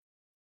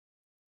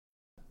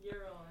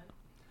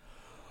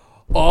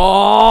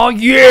Oh,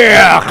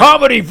 yeah.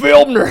 Comedy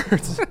film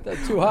nerds.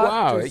 That's too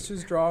hot. Wow. Too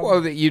strong.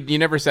 Well, you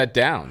never sat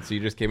down, so you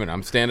just came in.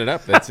 I'm standing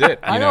up. That's it.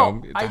 I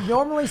know. I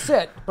normally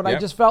sit, but I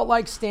Yep. just felt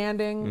like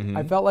standing.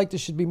 I felt like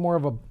this should be more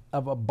of a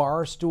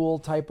bar stool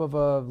type of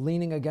a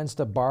leaning against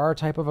a bar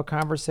type of a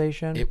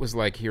conversation. It was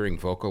like hearing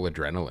vocal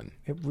adrenaline.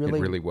 It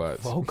really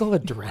was. Vocal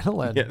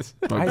adrenaline. Yes.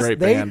 Great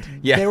band.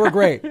 Yeah. They were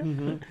great.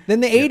 Then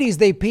the 80s,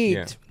 they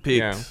peaked. Peaked.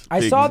 Yeah.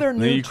 I saw their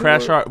new You tour.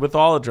 crash hard with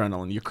all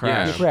adrenaline. You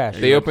crash. Yeah. You crash.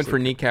 They opened for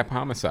Kneecap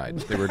Homicide.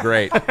 They were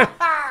great.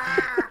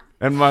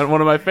 And one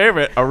of my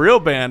favorite, a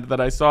real band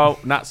that I saw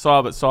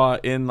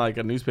in like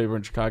a newspaper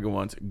in Chicago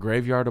once,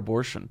 Graveyard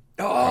Abortion.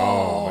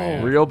 Oh,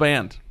 man. Real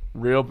band.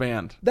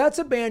 that's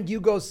a band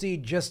you go see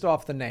just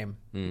off the name.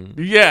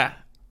 Yeah.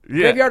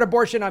 Graveyard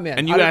Abortion, I'm in.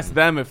 And you ask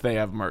them if they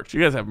have merch.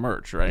 You guys have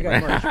merch, right? You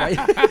got merch, right?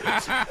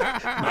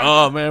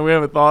 Oh, man, we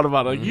haven't thought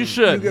about it. You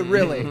should. You could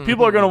really.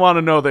 People are going to want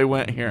to know they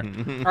went here.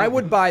 I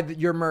would buy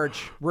your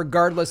merch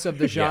regardless of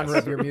the genre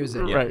of your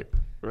music. Right.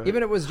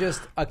 Even if it was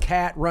just a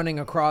cat running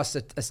across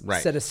a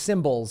Right. set of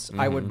symbols,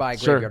 I would buy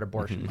Sure. Graveyard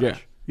Abortion Yeah.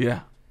 merch. Yeah.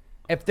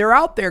 If they're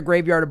out there,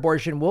 Graveyard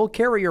Abortion, we'll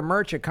carry your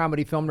merch at Oh, that'd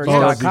be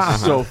comedyfilmnerds.com.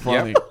 so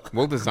funny. Yep.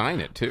 We'll design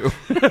it, too.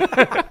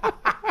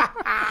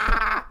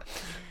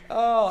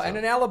 Oh, and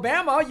in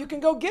Alabama, you can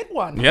go get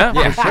one. Yeah,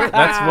 for sure.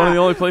 That's one of the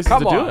only places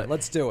Come to do on, it.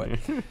 let's do it.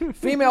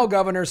 Female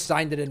governor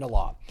signed it into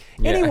law.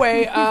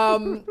 Anyway,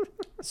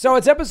 so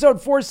it's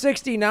episode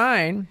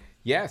 469.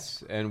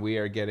 Yes, and we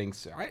are getting...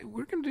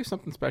 we're going to do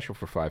something special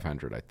for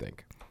 500, I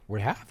think. We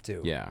have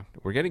to. Yeah,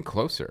 we're getting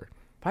closer.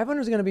 500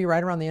 is going to be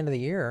right around the end of the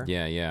year.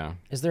 Yeah.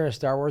 Is there a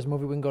Star Wars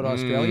movie we can go to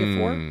Australia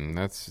for?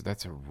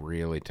 That's a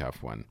really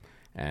tough one.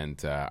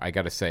 And I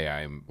got to say,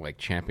 I'm like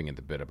champing at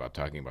the bit about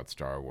talking about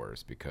Star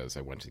Wars because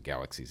I went to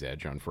Galaxy's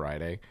Edge on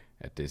Friday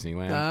at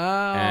Disneyland. And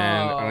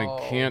I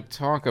can't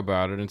talk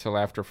about it until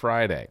after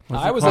Friday.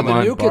 I was at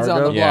the New Kids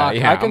on the Block.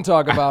 I can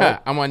talk about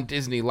it. I'm on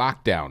Disney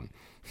lockdown.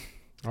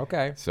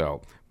 Okay.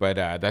 So, but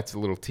that's a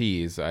little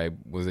tease. I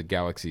was at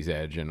Galaxy's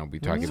Edge, and I'll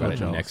be talking about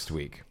it next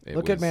week.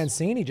 Look at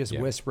Mancini just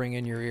whispering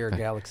in your ear,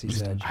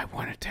 Galaxy's Edge. I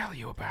want to tell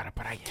you about it,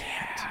 but I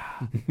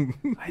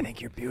can't. I think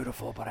you're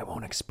beautiful, but I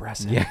won't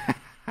express it. Yeah.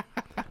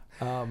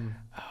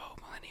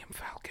 Millennium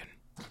Falcon.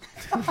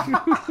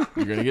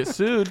 You're going to get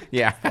sued.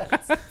 Yeah.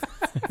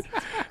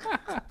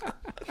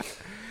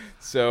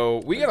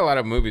 So we got a lot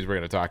of movies we're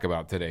going to talk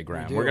about today,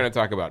 Graham. We're going to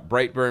talk about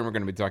Brightburn. We're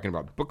going to be talking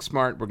about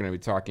Booksmart. We're going to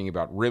be talking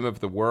about Rim of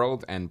the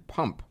World and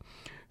Pump.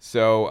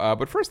 So,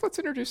 but first, let's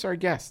introduce our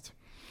guest.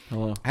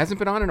 Hello. Hasn't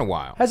been on in a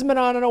while. Hasn't been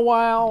on in a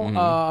while.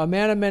 A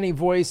man of many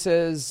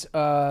voices.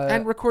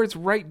 And records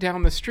right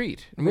down the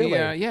street. Really?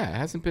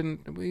 Hasn't been.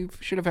 We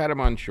should have had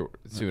him on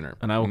sooner.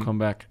 And I will come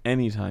back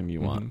anytime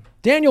you want.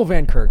 Daniel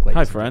Van Kirk, ladies.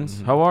 Hi,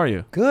 friends. How are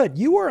you? Good.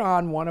 You were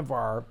on one of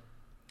our...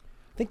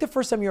 I think the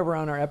first time you were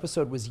on our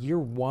episode was year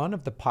one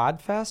of the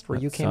Podfest, where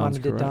you came on sounds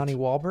and did correct. Donnie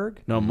Wahlberg.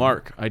 No,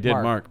 Mark. I did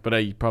Mark, but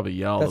I probably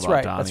yelled That's about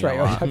right. Donnie That's right.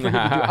 a lot. I figured you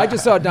do. I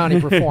just saw Donnie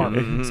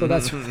perform, so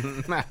that's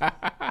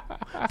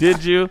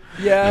Did you?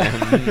 yeah.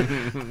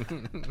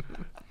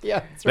 Yeah,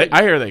 that's right.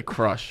 I hear they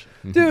crush.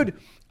 Dude,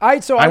 I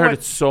heard went-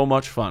 it's so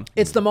much fun.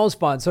 It's the most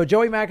fun. So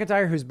Joey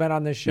McIntyre, who's been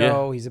on this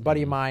show, he's a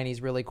buddy of mine.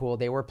 He's really cool.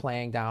 They were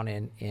playing down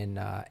in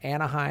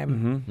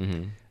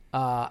Anaheim,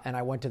 and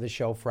I went to the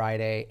show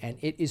Friday, and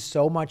it is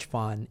so much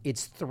fun.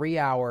 It's 3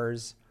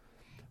 hours.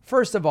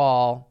 First of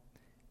all,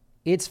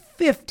 it's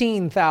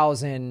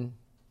 15,000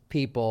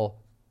 people.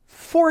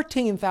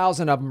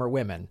 14,000 of them are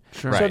women.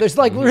 Sure. So Right. there's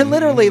like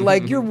literally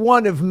like you're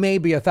one of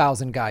maybe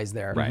 1,000 guys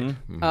there. Right.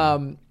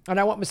 And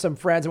I went with some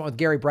friends. I went with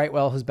Gary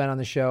Brightwell, who's been on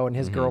the show, and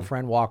his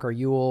girlfriend Walker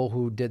Ewell,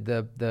 who did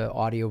the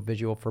audio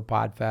visual for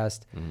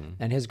Podfest,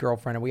 and his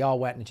girlfriend, and we all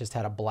went and just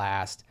had a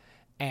blast.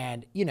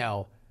 And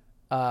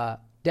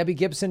Debbie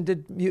Gibson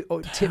did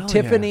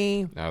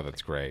Tiffany. Oh,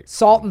 that's great.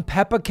 Salt and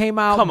Pepper came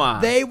out. Come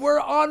on. They were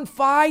on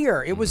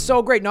fire. It was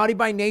so great. Naughty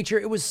by Nature.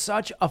 It was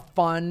such a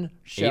fun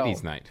show.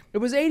 80s night. It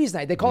was 80s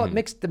night. They call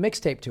it the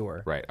mixtape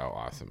tour. Right. Oh,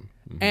 awesome.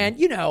 And,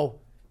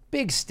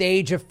 big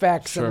stage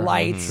effects and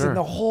lights and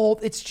the whole,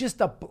 it's just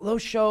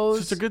those shows.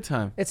 It's just a good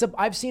time.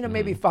 I've seen them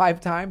maybe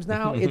 5 times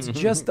now. It's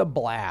just a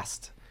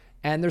blast.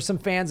 And there's some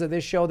fans of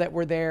this show that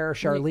were there.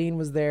 Charlene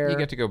was there. You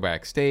get to go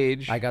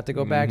backstage. I got to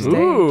go backstage.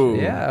 Ooh.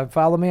 Yeah,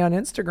 follow me on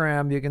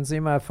Instagram. You can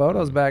see my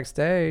photos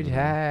backstage.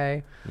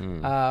 Hey.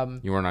 You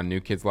weren't on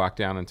New Kids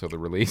Lockdown until the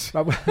release.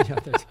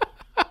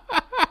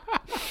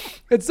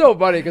 It's so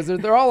funny because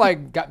they're all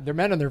they're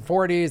men in their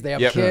 40s. They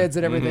have Yep. kids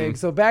and everything.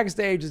 So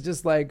backstage is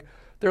just like,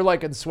 they're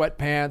like in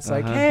sweatpants.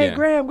 Like, hey, Yeah.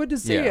 Graham, good to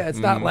see you. It's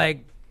not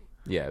like,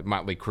 Yeah,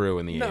 Motley Crue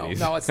in the 80s.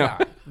 no, it's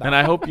not. No. And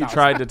I hope you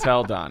tried to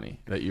tell Donnie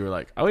that you were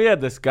like, oh, yeah,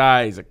 this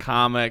guy, he's a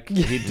comic.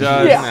 He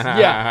does.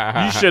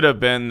 Yeah. You should have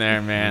been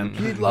there, man.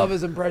 You'd love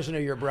his impression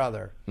of your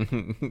brother.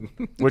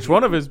 Which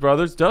one of his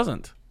brothers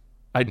doesn't?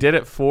 I did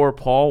it for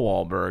Paul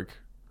Wahlberg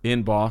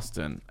in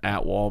Boston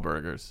at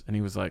Wahlburgers. And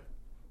he was like,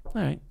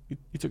 all right, you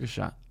took a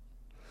shot.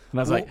 And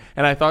I was like,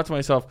 and I thought to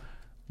myself,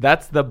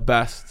 that's the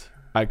best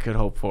I could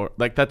hope for.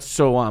 Like, that's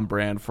so on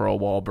brand for a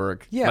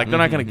Wahlberg. Yeah. Like, they're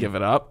not going to give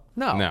it up.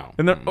 No.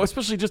 And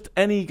especially just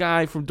any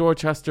guy from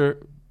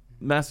Dorchester,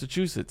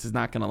 Massachusetts is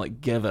not going to,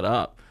 like, give it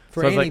up.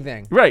 For so I was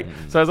anything. Like, right.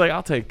 So I was like,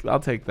 I'll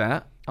take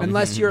that.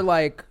 Unless you're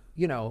like,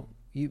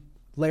 you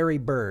Larry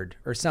Bird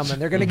or someone.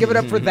 They're going to give it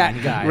up for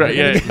that guy. Right,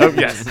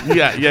 yes.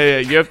 Yeah.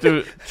 You have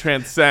to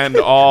transcend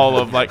all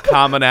of, like,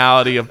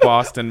 commonality of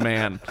Boston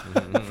man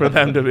for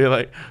them to be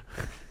like...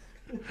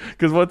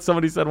 Because what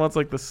somebody said once,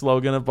 like, the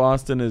slogan of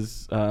Boston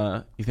is,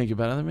 you think you're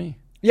better than me?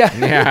 Yeah.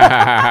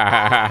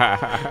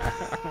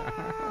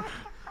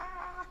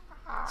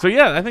 So,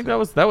 yeah, I think that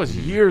was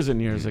years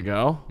and years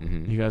ago.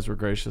 You guys were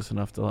gracious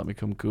enough to let me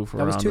come goof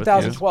around. That was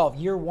 2012,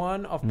 year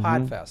one of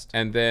Podfest.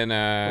 And then...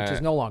 which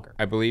is no longer.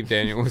 I believe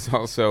Daniel was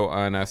also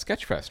on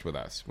Sketchfest with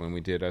us when we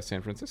did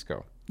San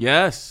Francisco.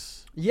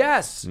 Yes.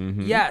 Yes.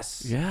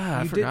 Yes. Yeah,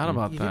 I forgot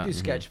about that. You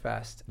did do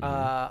Sketchfest.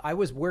 I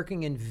was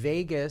working in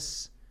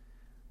Vegas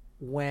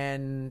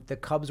when the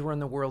Cubs were in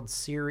the World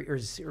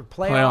Series or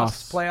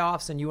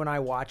playoffs, and you and I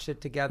watched it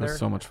together. It was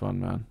so much fun,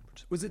 man.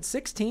 Was it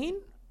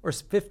 16 or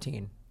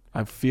 15?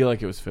 I feel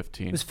like it was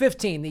 15. It was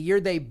 15, the year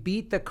they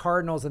beat the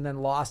Cardinals and then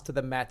lost to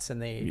the Mets in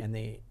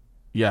the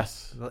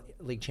yes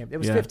league champion. It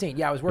was 15.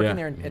 Yeah, I was working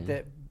there at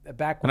the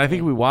back. And I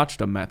think we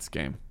watched a Mets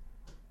game.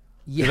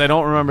 Because I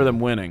don't remember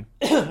them winning.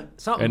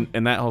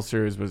 And that whole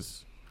series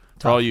was,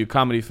 for all you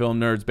comedy film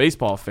nerds,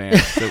 baseball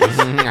fans, it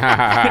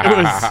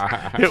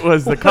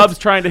was the Cubs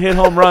trying to hit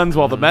home runs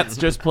while the Mets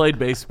just played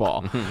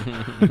baseball.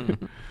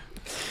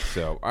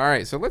 So, all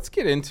right. So let's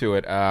get into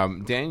it.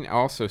 Dan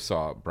also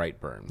saw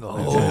Brightburn.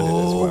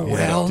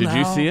 Did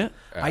you see it?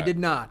 I did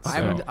not.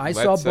 I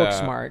saw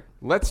Booksmart.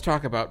 Let's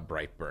talk about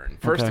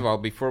Brightburn. First of all,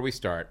 before we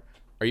start,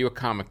 are you a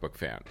comic book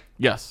fan?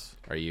 Yes.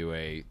 Are you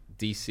a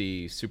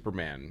DC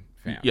Superman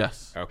fan?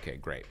 Yes. Okay,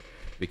 great.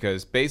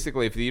 Because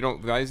basically, if you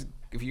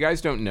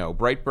guys don't know,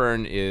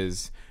 Brightburn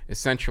is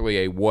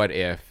essentially a what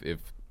if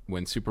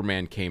when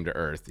Superman came to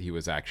Earth, he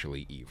was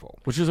actually evil.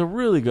 Which is a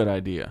really good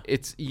idea.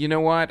 It's, you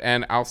know what?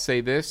 And I'll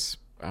say this,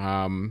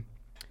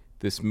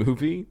 this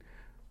movie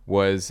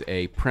was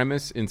a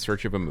premise in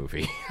search of a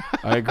movie.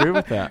 I agree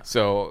with that.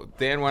 So,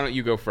 Dan, why don't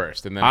you go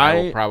first? And then I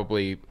will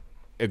probably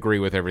agree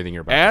with everything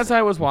you're about to say. As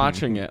I was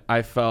watching it,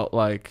 I felt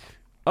like,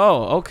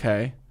 oh,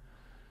 okay.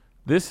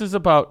 This is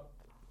about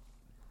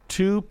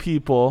two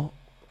people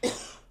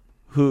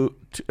who...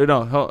 how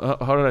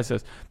did I say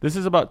this? This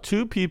is about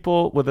two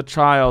people with a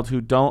child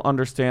who don't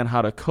understand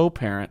how to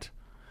co-parent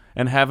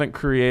and haven't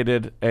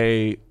created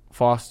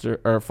fostered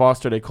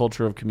a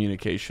culture of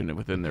communication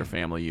within their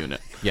family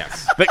unit.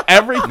 Yes. Like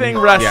everything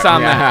rests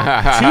on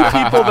that. Two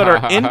people that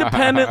are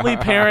independently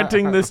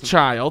parenting this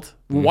child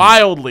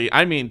wildly.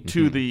 I mean,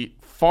 to the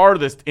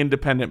farthest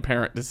independent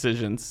parent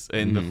decisions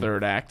in the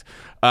third act.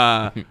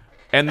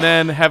 And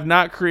then have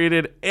not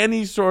created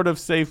any sort of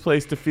safe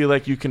place to feel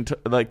like you can,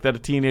 like that a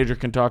teenager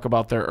can talk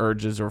about their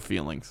urges or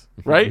feelings,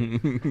 right?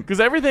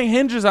 Because everything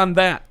hinges on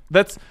that.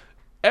 That's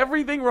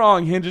everything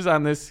wrong hinges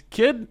on this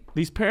kid,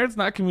 these parents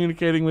not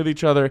communicating with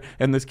each other,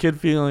 and this kid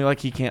feeling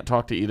like he can't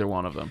talk to either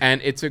one of them. And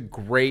it's a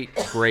great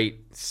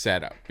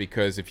setup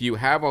because if you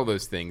have all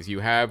those things, you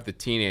have the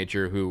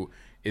teenager who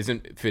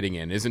isn't fitting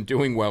in, isn't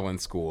doing well in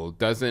school,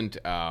 doesn't,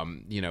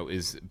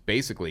 is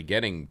basically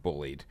getting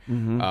bullied.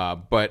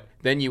 But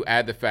then you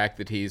add the fact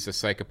that he's a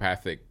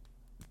psychopathic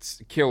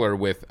killer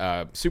with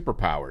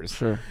superpowers.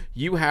 Sure.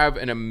 You have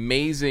an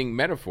amazing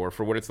metaphor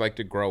for what it's like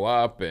to grow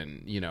up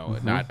and,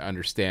 not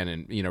understand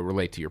and,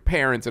 relate to your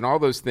parents and all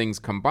those things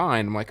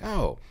combined. I'm like,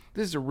 oh,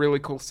 this is a really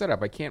cool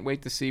setup. I can't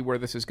wait to see where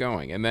this is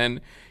going. And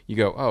then you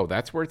go, oh,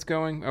 that's where it's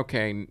going?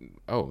 Okay.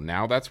 Oh,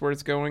 now that's where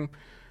it's going?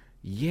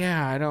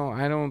 Yeah,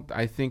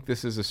 I think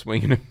this is a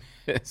swing and a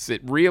miss.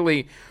 It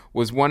really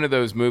was one of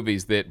those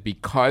movies that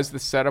because the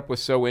setup was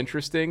so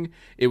interesting,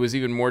 it was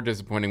even more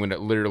disappointing when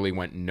it literally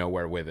went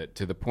nowhere with it,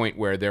 to the point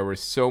where there were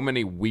so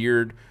many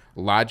weird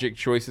logic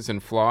choices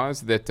and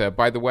flaws that,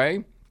 by the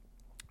way,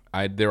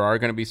 there are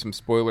going to be some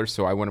spoilers,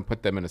 so I want to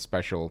put them in a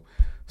special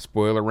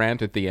spoiler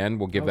rant at the end.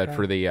 We'll give that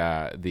for the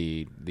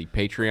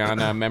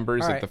Patreon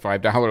members at the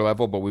 $5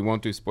 level, but we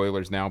won't do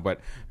spoilers now.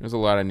 But there's a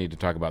lot I need to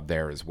talk about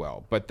there as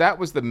well. But that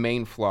was the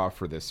main flaw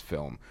for this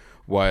film.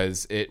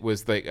 It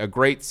was like a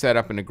great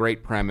setup and a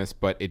great premise,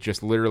 but it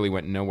just literally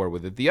went nowhere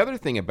with it. The other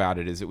thing about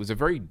it is it was a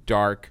very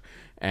dark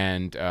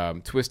and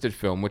twisted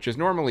film, which is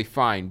normally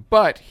fine.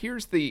 But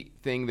here's the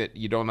thing that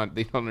they don't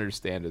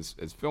understand as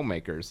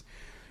filmmakers.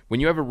 When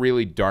you have a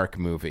really dark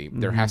movie,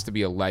 there has to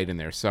be a light in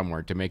there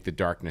somewhere to make the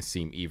darkness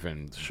seem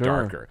even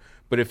darker.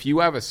 But if you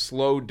have a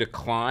slow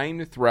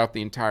decline throughout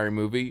the entire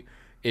movie,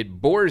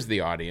 it bores the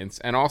audience,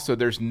 and also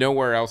there's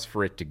nowhere else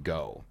for it to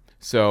go.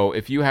 So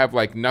if you have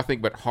like nothing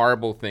but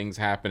horrible things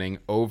happening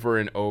over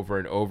and over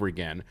and over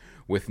again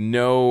with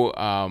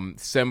no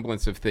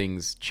semblance of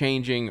things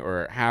changing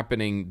or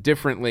happening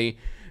differently,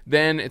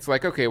 then it's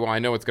like, okay, well, I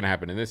know what's going to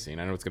happen in this scene.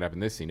 I know what's going to happen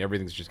in this scene.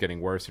 Everything's just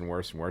getting worse and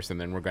worse and worse, and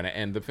then we're going to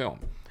end the film.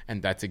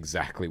 And that's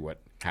exactly what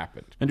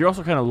happened. And you're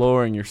also kind of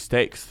lowering your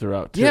stakes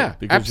throughout, too. Yeah,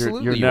 because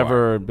absolutely you're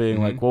never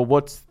being like, well,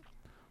 what's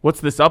what's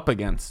this up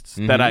against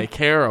that I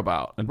care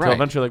about? Until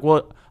eventually, like,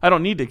 well, I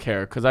don't need to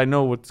care because I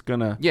know what's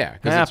gonna because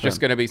it's just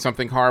gonna be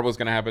something horrible is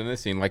gonna happen in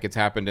this scene, like it's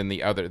happened in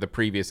the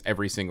previous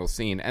every single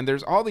scene. And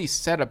there's all these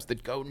setups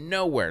that go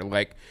nowhere,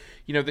 like.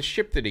 The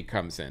ship that he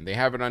comes in, they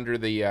have it under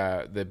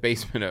the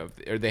basement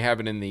or they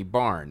have it in the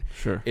barn.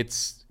 Sure.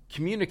 It's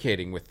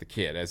communicating with the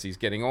kid as he's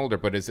getting older,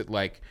 but is it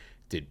like,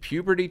 did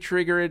puberty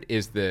trigger it?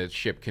 Is the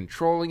ship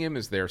controlling him?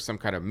 Is there some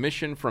kind of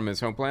mission from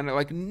his home planet?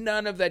 Like,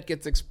 none of that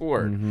gets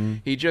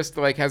explored. He just,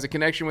 like, has a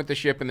connection with the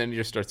ship, and then he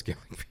just starts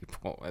killing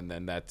people, and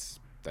then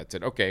that's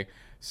it. Okay,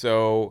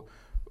 so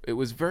it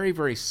was very,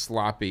 very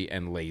sloppy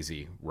and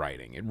lazy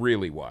writing. It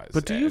really was.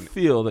 But do you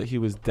feel that he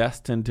was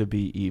destined to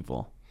be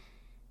evil?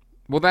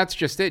 Well, that's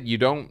just it. You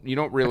don't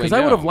really because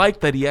I would have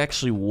liked that he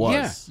actually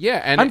was.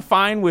 Yeah, and I'm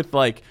fine with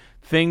like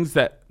things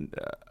that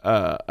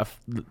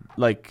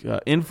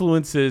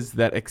influences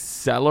that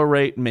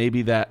accelerate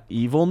maybe that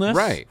evilness.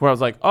 Right. Where I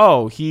was like,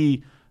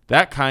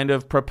 that kind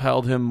of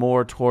propelled him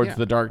more towards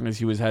the darkness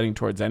he was heading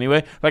towards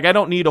anyway. Like, I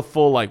don't need a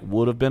full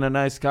would have been a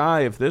nice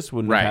guy if this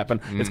wouldn't have happened.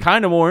 It's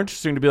kind of more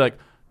interesting to be like,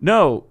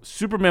 no,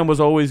 Superman was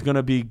always going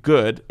to be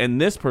good,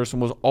 and this person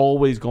was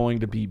always going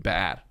to be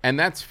bad. And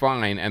that's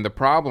fine. And the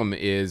problem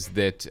is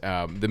that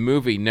the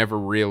movie never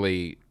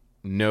really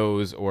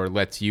knows or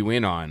lets you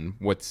in on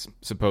what's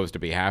supposed to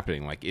be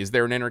happening. Like, is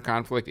there an inner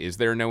conflict? Is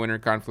there no inner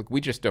conflict? We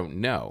just don't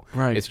know.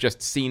 Right. It's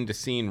just scene to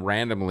scene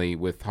randomly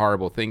with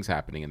horrible things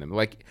happening in them.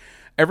 Like,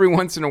 every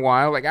once in a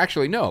while,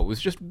 actually, no, it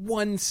was just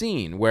one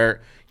scene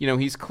where,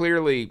 he's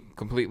clearly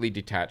completely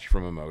detached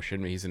from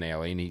emotion. He's an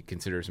alien. He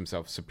considers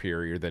himself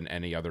superior than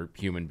any other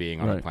human being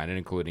on the planet,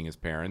 including his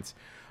parents.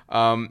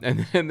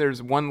 And then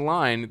there's one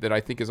line that I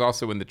think is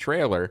also in the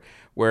trailer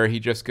where he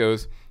just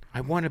goes, I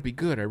want to be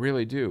good. I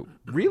really do.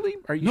 Really?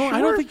 Are you sure? No, I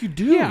don't think you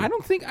do. Yeah, I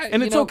don't think...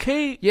 and it's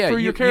okay for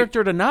your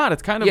character to not.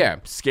 It's kind of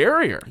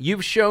scarier.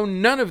 You've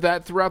shown none of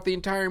that throughout the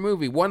entire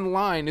movie. One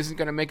line isn't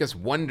going to make us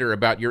wonder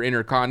about your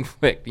inner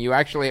conflict. We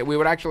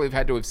would actually have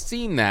had to have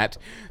seen that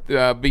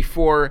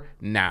before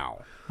now.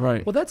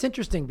 Right. Well, that's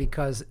interesting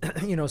because,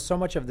 so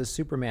much of the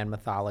Superman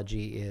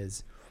mythology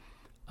is...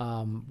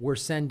 we're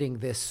sending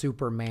this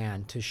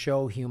Superman to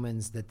show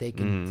humans that they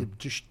can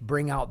just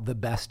bring out the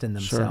best in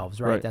themselves,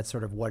 right? That's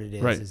sort of what it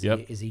is. Right.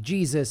 Is he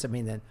Jesus? I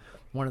mean, then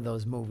one of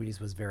those movies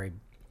was very,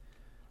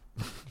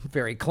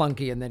 very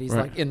clunky, and then he's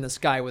like in the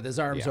sky with his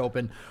arms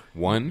open.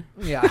 One?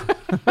 Yeah.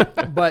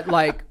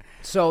 But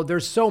so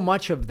there's so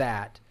much of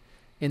that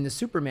in the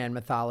Superman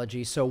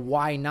mythology. So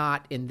why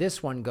not in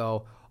this one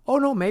go, oh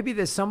no, maybe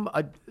there's some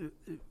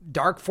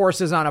dark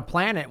forces on a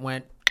planet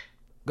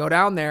go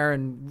down there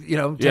and,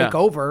 take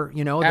over,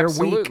 they're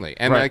Absolutely. weak.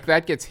 And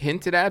that gets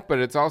hinted at, but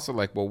it's also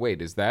like, well, wait,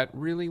 is that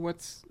really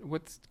what's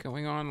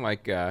going on?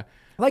 Like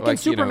in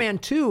Superman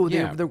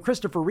 2, the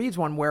Christopher Reeves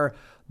one where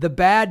the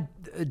bad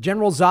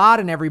General Zod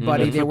and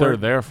everybody, they're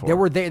there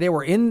for. They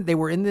were in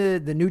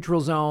the neutral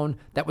zone.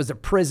 That was a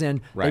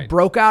prison. Right. They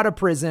broke out of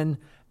prison.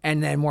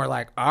 And then we're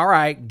like, all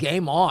right,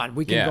 game on.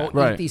 We can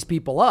go eat these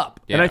people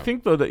up. Yeah. And I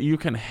think, though, that you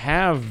can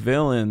have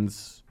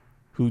villains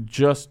who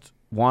just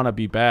want to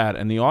be bad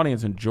and the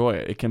audience enjoy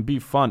it. It can be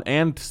fun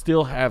and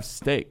still have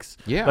stakes.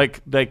 Yeah.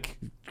 Like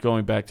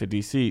going back to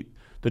DC,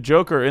 the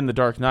Joker in The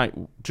Dark Knight,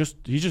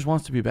 he just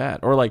wants to be bad.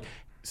 Or like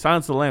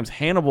Silence of the Lambs,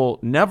 Hannibal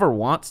never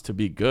wants to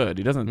be good.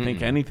 He doesn't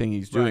think anything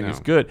he's doing is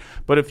good.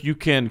 But if you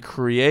can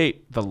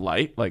create the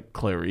light, like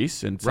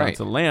Clarice in Silence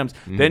of the Lambs,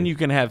 then you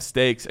can have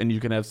stakes and you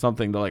can have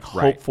something to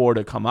hope for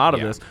to come out of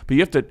this. But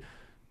you have to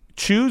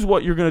choose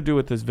what you're going to do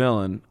with this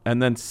villain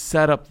and then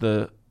set up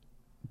the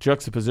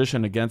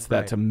juxtaposition against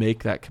that to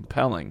make that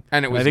compelling.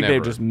 And I think they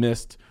just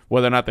missed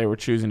whether or not they were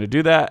choosing to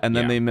do that, and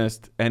then they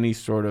missed any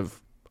sort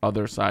of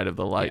other side of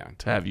the light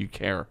to have you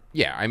care.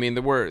 Yeah, I mean,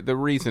 the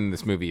reason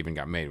this movie even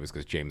got made was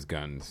because James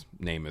Gunn's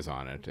name is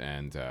on it,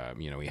 and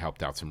he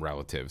helped out some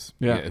relatives.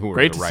 Yeah, who were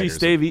great the to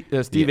see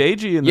writers Steve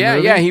Agee in the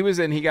movie. Yeah, he was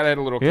in. He got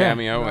a little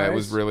cameo. Nice. It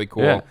was really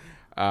cool.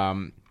 Yeah.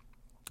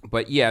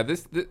 But yeah,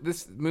 this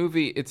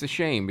movie, it's a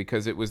shame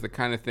because it was the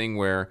kind of thing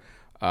where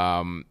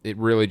it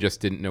really just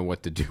didn't know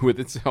what to do with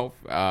itself.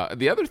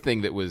 The other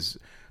thing that was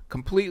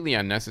completely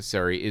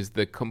unnecessary is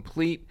the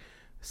complete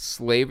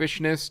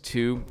slavishness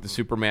to the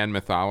Superman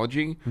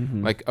mythology.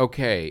 Like,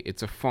 okay,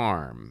 it's a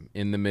farm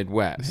in the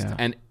Midwest,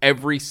 and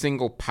every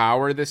single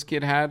power this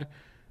kid had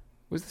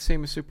was the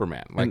same as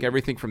Superman. Like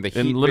everything from the heat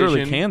in literally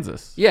vision.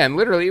 Kansas. Yeah, and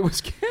literally it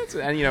was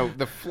Kansas. And,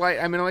 the flight,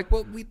 I mean, like,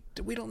 well,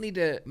 we don't need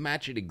to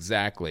match it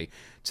exactly.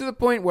 To the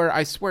point where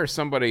I swear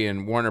somebody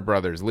in Warner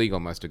Brothers Legal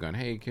must have gone,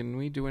 hey, can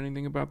we do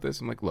anything about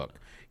this? I'm like, look,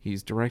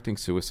 he's directing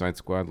Suicide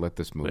Squad. Let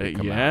this movie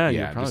come out. Yeah,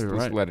 you're probably right.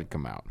 Just let it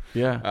come out.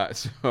 Yeah.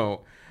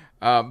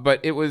 But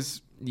it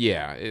was,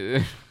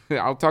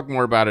 I'll talk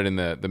more about it in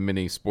the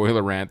mini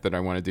spoiler rant that I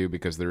want to do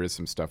because there is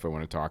some stuff I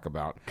want to talk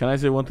about. Can I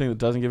say one thing that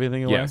doesn't give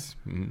anything away? Yes.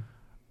 Mm-hmm.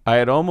 I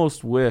had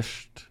almost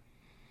wished,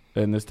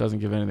 and this doesn't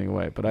give anything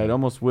away, but I had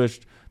almost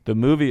wished the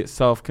movie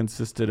itself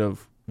consisted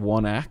of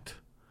one act,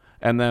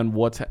 and then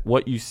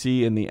what you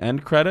see in the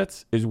end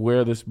credits is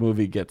where this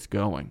movie gets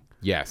going.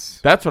 Yes.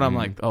 That's what I'm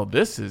like, oh,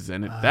 that's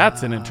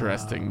an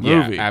interesting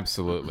movie. Yeah,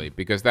 absolutely.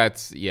 Because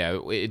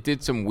it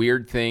did some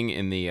weird thing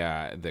in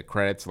the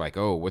credits, like,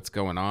 oh, what's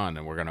going on?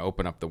 And we're going to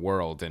open up the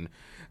world. And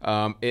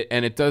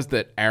it does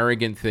that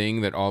arrogant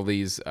thing that all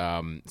these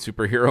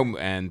superhero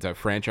and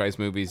franchise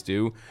movies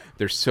do.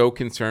 They're so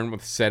concerned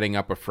with setting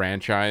up a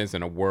franchise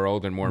and a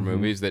world and more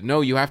movies that,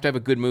 no, you have to have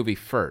a good movie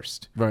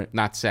first,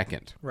 not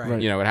second.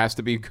 Right. It has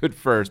to be good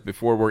first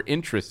before we're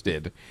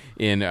interested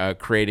in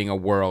creating a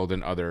world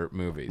and other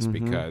movies.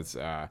 Because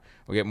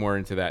we'll get more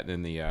into that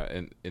in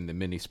the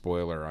mini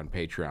spoiler on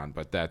Patreon.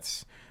 But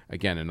that's,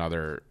 again,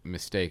 another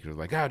mistake. It was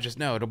like,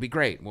 it'll be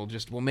great.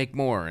 We'll make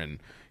more, and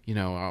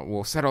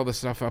we'll set all this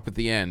stuff up at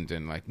the end.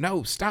 And like,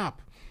 no,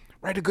 stop.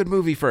 Write a good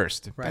movie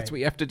first. Right. That's what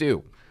you have to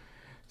do.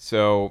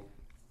 So,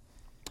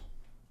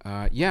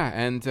 I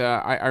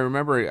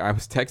remember I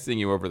was texting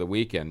you over the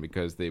weekend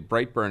because the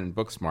Brightburn and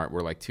Booksmart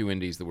were like two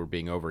indies that were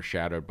being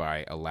overshadowed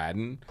by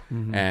Aladdin.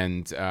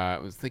 And I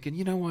was thinking,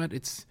 you know what?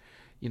 It's,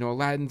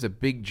 Aladdin's a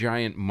big,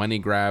 giant money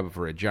grab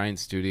for a giant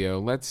studio.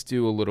 Let's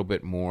do a little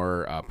bit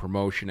more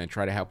promotion and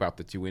try to help out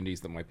the two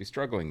indies that might be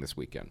struggling this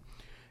weekend.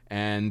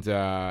 And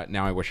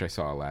now I wish I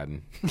saw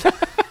Aladdin.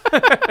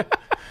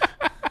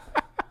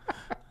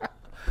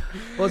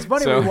 Well, it's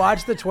funny. We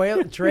watched the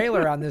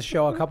trailer on this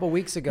show a couple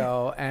weeks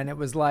ago, and it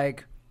was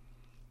like,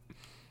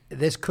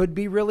 this could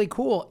be really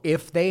cool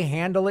if they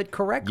handle it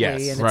correctly.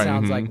 Yes. And it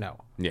sounds like no.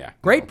 Yeah.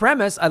 Great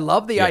premise. I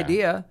love the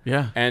idea.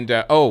 Yeah. And,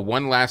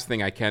 one last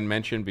thing I can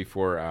mention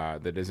before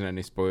that isn't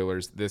any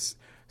spoilers. This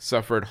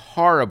suffered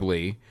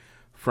horribly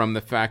from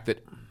the fact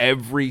that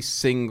every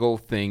single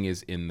thing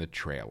is in the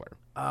trailer.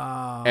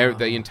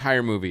 The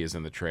entire movie is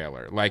in the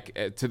trailer.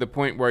 Like, to the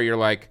point where you're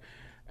like,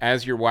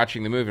 as you're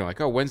watching the movie, you're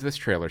like, oh, when's this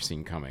trailer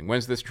scene coming?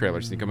 When's this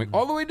trailer scene coming?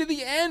 All the way to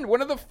the end.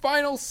 One of the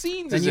final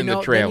scenes is in the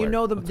trailer.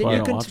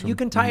 Then you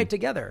can tie it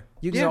together.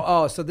 You can go,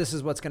 oh, so this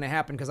is what's going to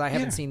happen because I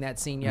haven't seen that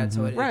scene yet,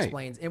 so it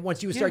explains. And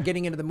once you start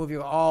getting into the movie, you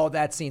go, oh,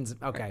 that scene's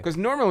okay. Because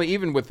normally,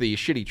 even with the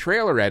shitty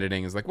trailer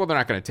editing, is like, well, they're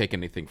not going to take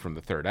anything from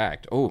the third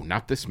act. Oh,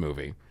 not this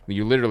movie.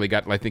 You literally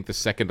got, I think, the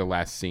second to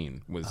last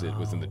scene was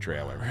in the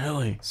trailer.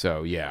 Really?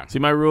 So, yeah. See,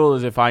 my rule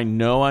is if I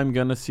know I'm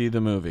going to see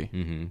the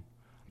movie,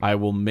 I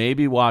will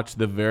maybe watch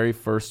the very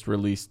first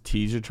released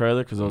teaser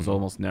trailer because those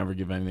almost never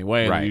give anything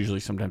away. And usually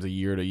sometimes a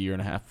year to a year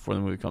and a half before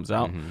the movie comes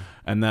out.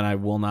 And then I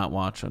will not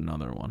watch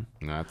another one.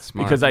 That's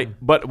smart.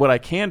 But what I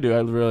can do, I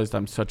realized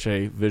I'm such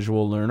a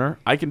visual learner.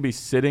 I can be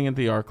sitting at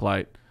the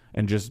ArcLight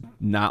and just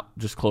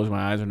close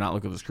my eyes or not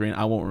look at the screen.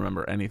 I won't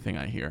remember anything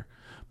I hear.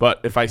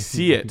 But if I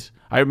see it,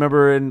 I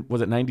remember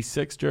was it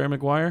 96, Jerry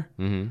Maguire?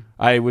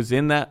 I was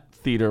in that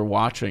theater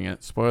watching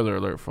it. Spoiler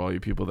alert for all you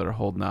people that are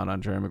holding out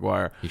on Jerry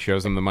Maguire. He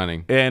shows them the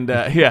money. And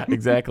yeah,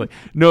 exactly.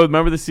 No,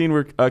 remember the scene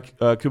where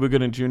Cuba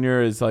Gooding Jr.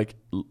 is like,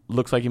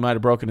 looks like he might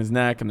have broken his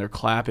neck, and they're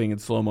clapping in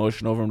slow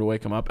motion over him to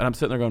wake him up. And I'm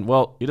sitting there going,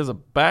 well, he does a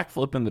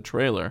backflip in the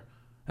trailer,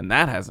 and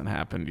that hasn't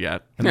happened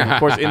yet. And then, of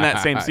course, in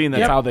that same scene,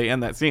 that's how they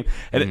end that scene.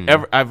 And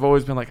I've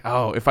always been like,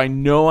 oh, if I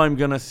know I'm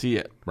gonna see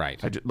it, right?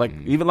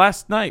 Even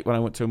last night when I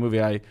went to a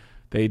movie,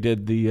 they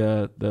did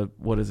the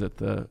what is it,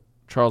 the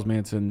Charles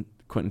Manson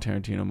Quentin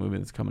Tarantino movie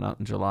that's coming out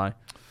in July.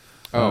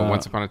 Oh,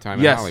 Once Upon a Time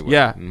in Hollywood.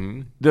 Yeah.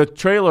 The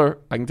trailer,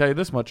 I can tell you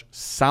this much,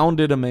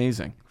 sounded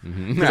amazing.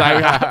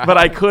 But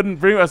I couldn't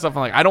bring myself.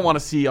 I'm like, I don't want to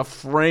see a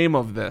frame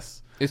of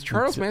this. Is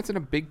Charles Manson a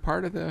big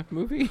part of the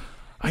movie?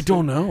 I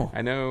don't know.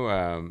 I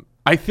know.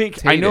 I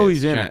know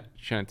he's in it.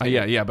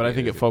 Yeah, but I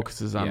think it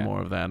focuses on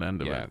more of that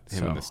end of it.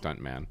 Him and the stunt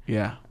man.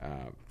 Yeah.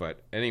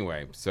 But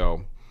anyway,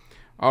 so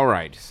all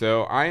right.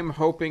 So I'm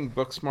hoping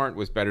Booksmart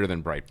was better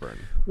than Brightburn.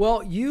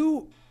 Well,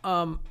 you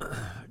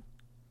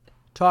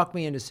talked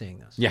me into seeing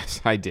this.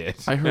 Yes, I did.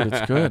 I heard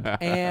it's good.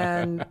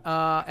 And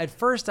at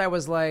first I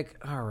was like,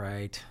 all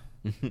right,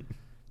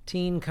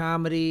 teen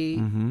comedy,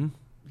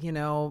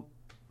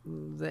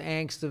 the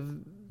angst of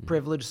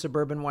privileged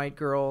suburban white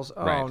girls.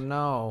 Oh,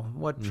 no.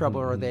 What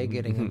trouble are they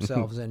getting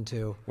themselves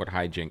into? What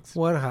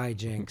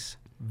hijinks.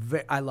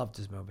 I loved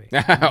this movie.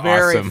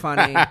 Very awesome.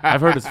 Funny.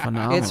 I've heard it's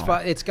phenomenal.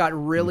 It's got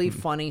really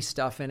funny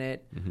stuff in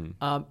it.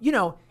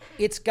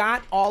 It's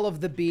got all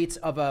of the beats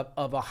of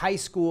a high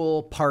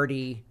school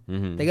party.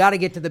 They got to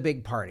get to the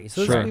big party.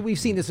 So we've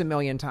seen this a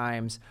million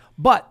times.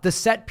 But the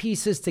set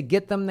pieces to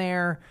get them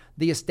there,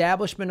 the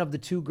establishment of the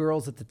two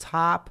girls at the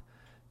top,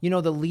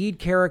 the lead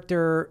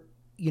character,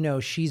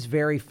 she's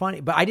very funny.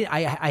 But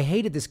I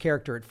hated this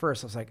character at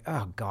first. I was like,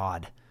 oh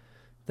God.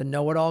 The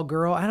know-it-all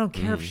girl. I don't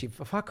care if she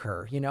fuck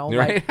her,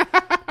 Right.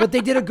 But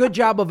they did a good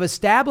job of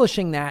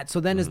establishing that. So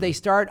then, as they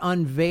start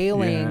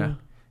unveiling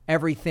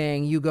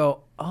everything, you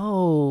go,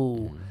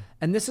 oh.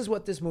 And this is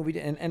what this movie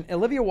did. And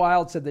Olivia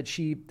Wilde said that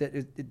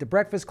The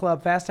Breakfast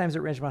Club, Fast Times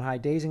at Ridgemont High,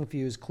 Dazed and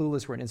Confused,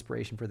 Clueless were an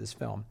inspiration for this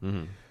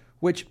film.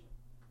 Which,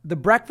 The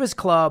Breakfast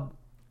Club,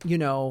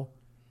 to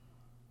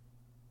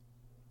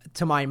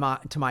my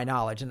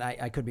knowledge, and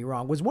I could be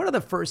wrong, was one of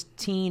the first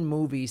teen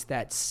movies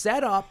that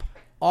set up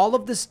all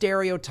of the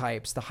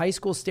stereotypes, the high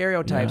school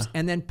stereotypes,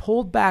 and then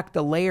pulled back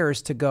the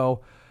layers to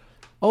go,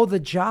 oh, the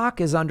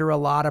jock is under a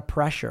lot of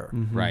pressure.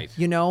 Right.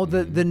 You know,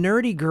 the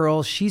nerdy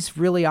girl, she's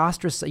really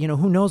ostracized. You know,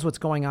 who knows what's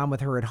going on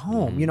with her at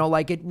home? You know,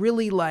 like it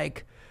really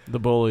like The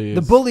bully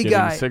getting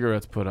guy,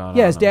 cigarettes put out.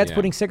 Yeah, his on dad's him.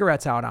 putting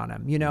cigarettes out on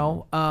him. You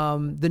know,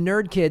 the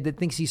nerd kid that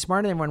thinks he's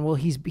smarter than everyone. Well,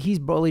 he's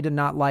bullied and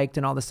not liked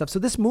and all this stuff. So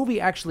this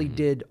movie actually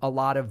did a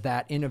lot of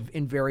that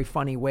in very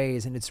funny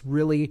ways, and it's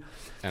really.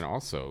 And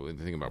also,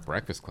 the thing about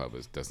Breakfast Club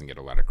doesn't get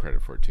a lot of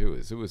credit for it too.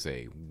 Is it was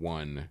a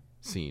one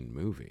scene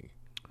movie.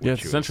 Yeah,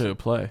 it's essentially a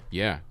play.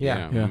 Yeah.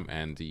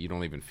 And you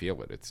don't even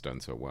feel it. It's done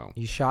so well.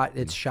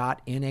 It's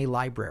shot in a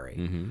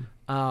library.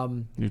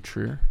 New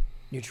Trier.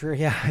 New Trier,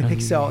 yeah, I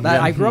think so.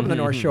 I grew up in the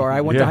North Shore.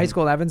 I went to high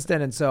school in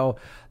Evanston, and so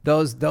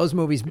those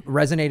movies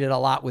resonated a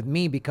lot with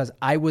me because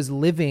I was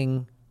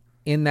living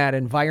in that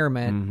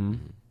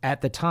environment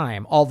at the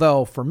time.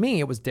 Although for me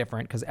it was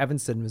different because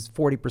Evanston was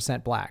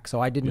 40% black,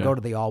 so I didn't go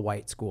to the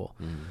all-white school.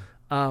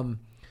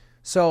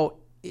 So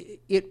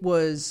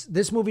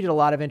this movie did a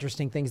lot of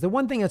interesting things. The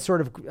one thing that's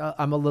sort of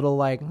I'm a little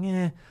like,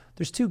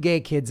 there's two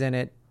gay kids in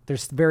it. They're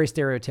very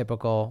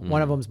stereotypical.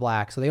 One of them's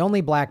black. So the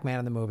only black man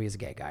in the movie is a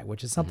gay guy,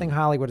 which is something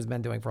Hollywood has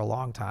been doing for a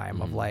long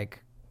time of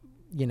like,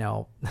 you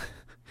know.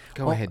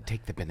 Go ahead,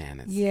 take the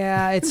bananas.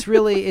 Yeah, it's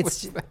really,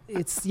 it's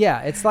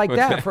like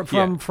that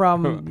from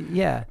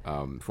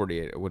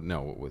 48,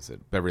 what was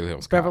it? Beverly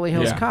Hills Cop. Beverly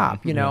Hills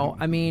Cop, you know.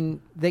 I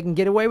mean, they can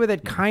get away with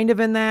it kind of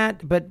in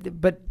that,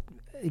 but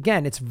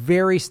again, it's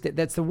very,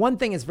 that's the one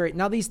thing is very,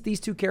 now these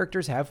two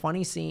characters have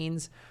funny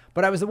scenes,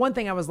 but the one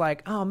thing I was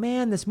like, oh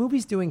man, this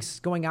movie's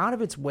going out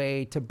of its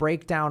way to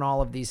break down all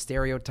of these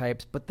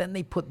stereotypes, but then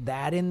they put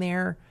that in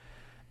there,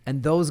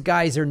 and those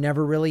guys are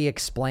never really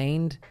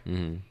explained.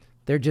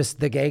 They're just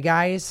the gay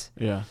guys.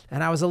 Yeah.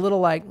 And I was a little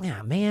like,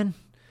 yeah, man,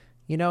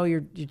 you know,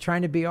 you're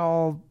trying to be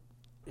all,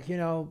 you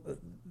know,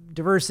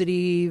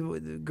 diversity,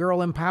 girl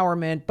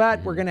empowerment,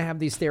 but we're going to have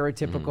these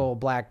stereotypical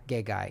black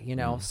gay guy, you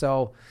know?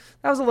 So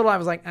that was a little, I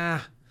was like,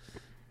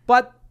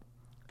 but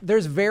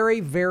there's very,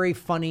 very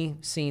funny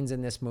scenes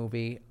in this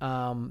movie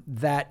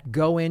that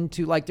go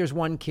into, like, there's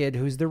one kid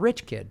who's the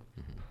rich kid.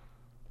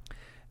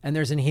 And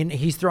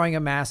he's throwing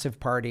a massive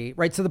party,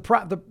 right? So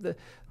the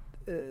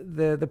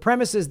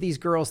premise is these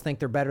girls think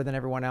they're better than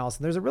everyone else.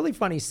 And there's a really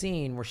funny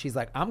scene where she's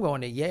like, I'm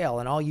going to Yale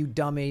and all you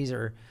dummies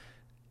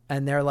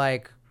and they're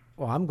like,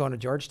 well, I'm going to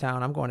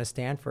Georgetown. I'm going to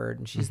Stanford.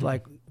 And she's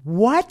like,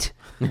 what?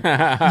 You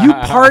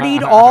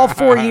partied all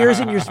 4 years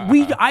and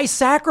I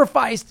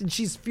sacrificed. And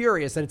she's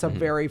furious. And it's a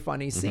very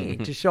funny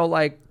scene to show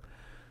like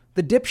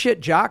the dipshit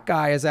jock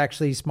guy is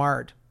actually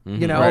smart.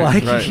 You know,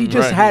 he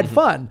just had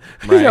fun.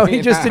 Right. You know,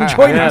 he just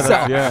enjoyed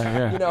himself.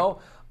 You know,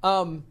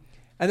 and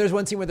there's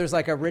one scene where there's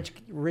like a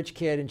rich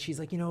kid, and she's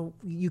like, you know,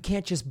 you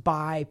can't just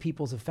buy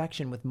people's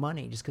affection with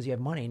money just because you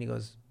have money. And he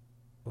goes,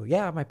 well,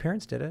 yeah, my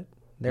parents did it.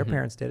 Their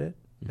parents did it.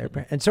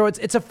 And so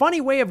it's a funny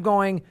way of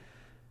going.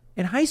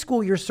 In high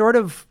school, you're sort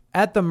of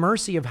at the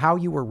mercy of how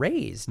you were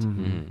raised.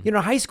 You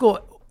know, high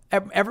school,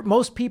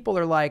 most people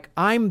are like,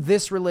 I'm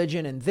this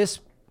religion and this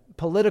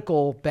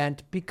political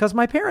bent because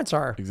my parents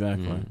are.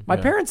 Exactly. My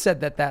parents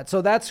said that.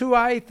 So that's who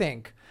I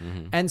think.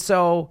 And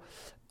so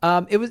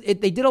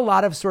they did a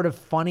lot of sort of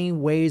funny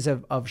ways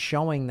of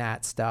showing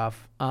that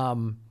stuff.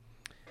 And,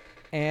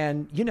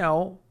 you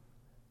know,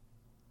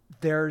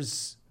 there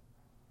was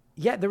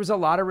a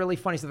lot of really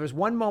funny stuff. There was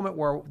one moment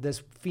where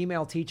this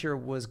female teacher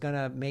was going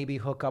to maybe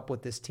hook up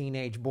with this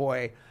teenage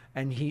boy.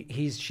 And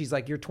she's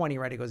like, you're 20,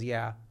 right? He goes,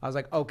 yeah. I was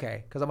like,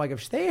 okay. Because I'm like,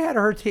 if they had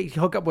her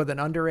hook up with an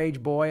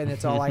underage boy and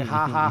it's all like,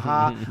 ha, ha,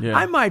 ha,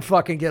 I might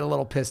fucking get a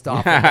little pissed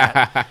off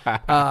at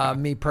that,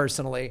 me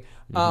personally.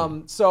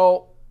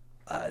 So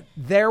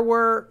there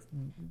was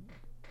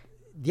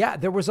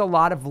a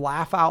lot of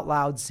laugh out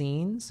loud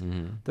scenes.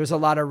 There's a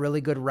lot of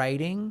really good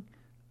writing.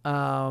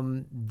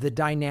 The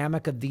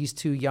dynamic of these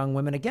two young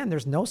women, again,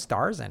 there's no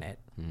stars in it.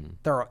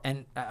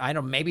 And I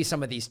don't, maybe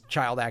some of these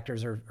child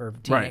actors are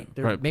teenage,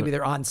 maybe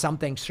they're on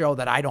something show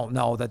that I don't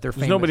know that they're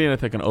famous. There's nobody in it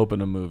that can open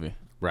a movie.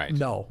 Right.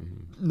 No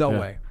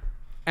way.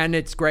 And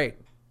it's great.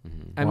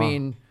 I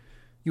mean,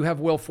 you have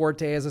Will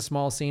Forte as a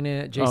small scene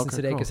in it. Jason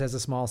Sudeikis has a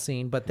small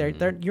scene, but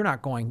you're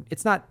not going,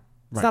 it's not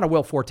a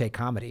Will Forte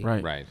comedy.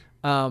 Right.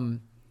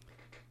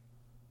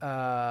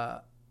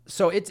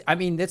 So it's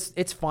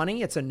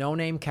funny. It's a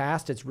no-name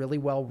cast. It's really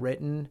well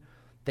written.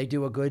 They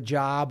do a good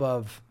job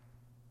of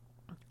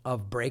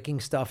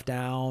breaking stuff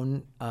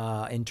down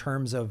in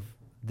terms of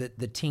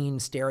the teen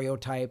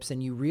stereotypes,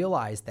 and you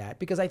realize that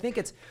because I think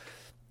it's,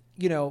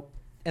 you know,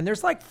 and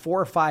there's like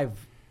 4 or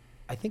 5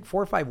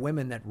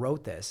 women that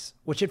wrote this.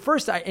 Which at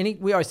first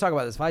we always talk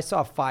about this. If I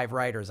saw 5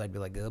 writers, I'd be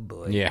like, oh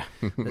boy, yeah,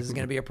 this is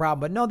going to be a problem.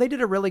 But no, they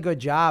did a really good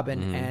job,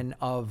 and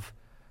of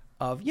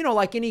you know,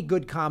 like any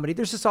good comedy,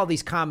 there's just all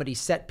these comedy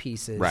set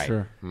pieces, right?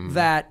 Sure.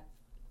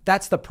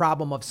 That's the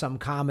problem of some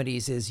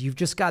comedies is you've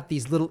just got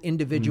these little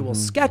individual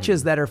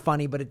sketches that are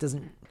funny, but it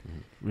doesn't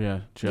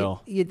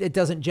gel. It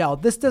doesn't gel.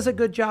 This does a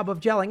good job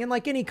of gelling, and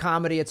like any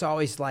comedy, it's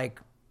always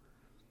like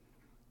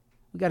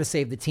we got to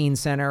save the teen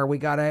center. We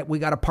got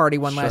to party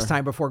one last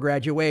time before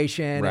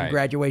graduation, and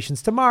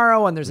graduation's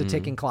tomorrow, and there's a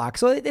ticking clock.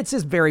 So it's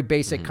this very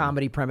basic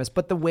comedy premise.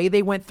 But the way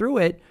they went through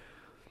it,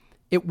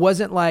 it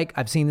wasn't like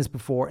I've seen this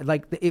before.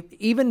 Like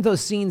even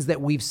those scenes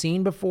that we've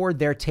seen before,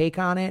 their take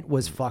on it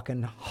was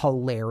fucking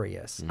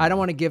hilarious. I don't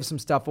want to give some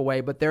stuff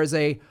away, but there's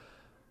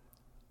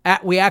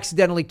we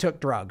accidentally took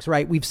drugs,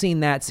 right? We've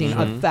seen that scene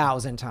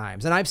 1,000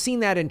 times. And I've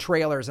seen that in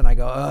trailers and I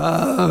go,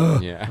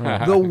 ugh.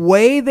 Yeah. The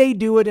way they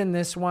do it in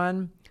this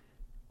one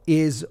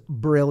is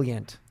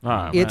brilliant.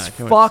 It's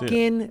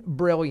fucking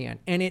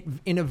brilliant. And it,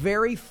 in a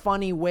very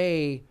funny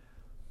way,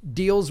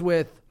 deals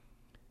with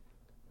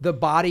the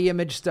body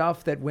image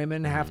stuff that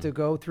women have to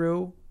go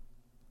through.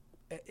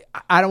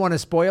 I don't want to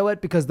spoil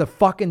it because the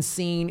fucking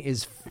scene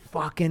is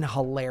fucking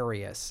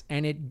hilarious.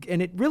 And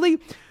it really...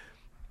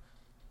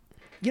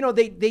 You know,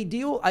 they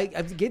deal. I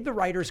give the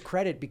writers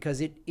credit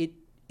because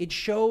it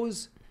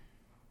shows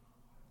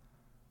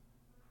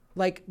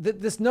like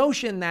this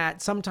notion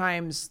that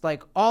sometimes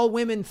like all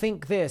women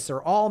think this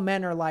or all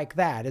men are like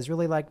that is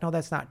really like, no,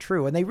 that's not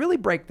true. And they really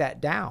break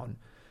that down.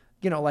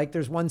 You know, like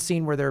there's one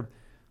scene where they're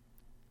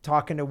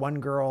talking to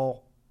one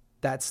girl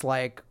that's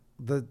like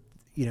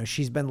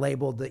she's been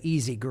labeled the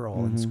easy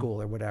girl in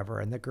school or whatever,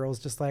 and the girl's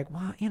just like,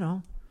 well, you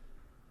know.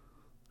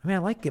 I mean, I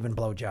like giving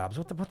blowjobs.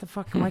 What the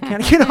fuck? Why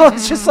can't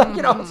it's just like,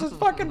 it's just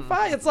fucking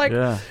fine. It's like,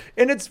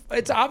 and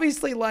it's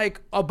obviously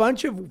like a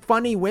bunch of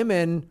funny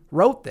women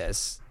wrote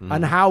this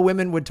on how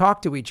women would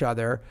talk to each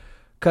other.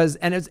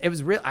 It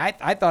was real.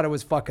 I thought it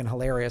was fucking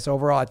hilarious.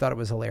 Overall, I thought it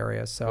was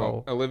hilarious.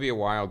 So Olivia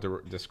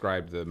Wilde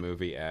described the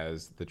movie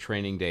as the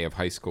training day of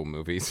high school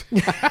movies.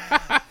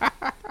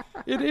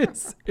 It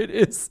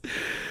is.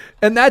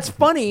 And that's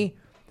funny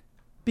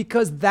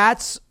because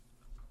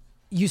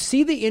you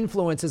see the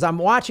influences. I'm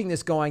watching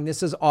this going,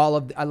 this is all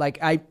of, like,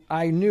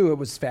 I knew it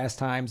was Fast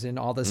Times and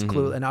all this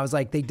Clue. And I was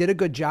like, they did a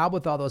good job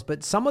with all those.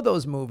 But some of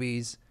those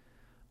movies,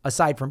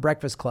 aside from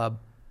Breakfast Club,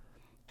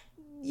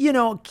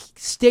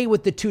 stay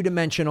with the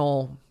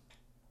two-dimensional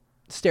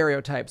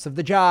stereotypes of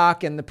the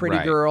jock and the pretty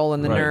girl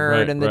and the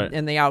nerd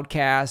and the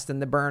outcast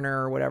and the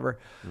burner or whatever.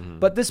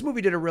 But this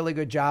movie did a really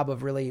good job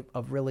of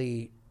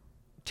really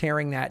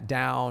tearing that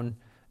down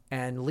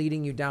and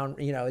leading you down.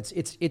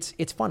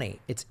 It's funny.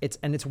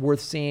 It's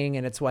worth seeing,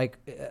 and it's like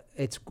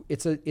it's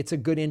a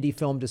good indie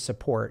film to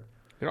support.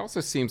 It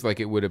also seems like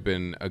it would have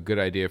been a good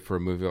idea for a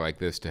movie like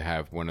this to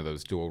have one of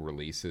those dual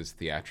releases,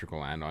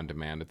 theatrical and on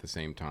demand at the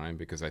same time,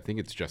 because I think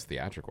it's just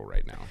theatrical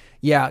right now.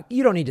 Yeah,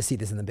 you don't need to see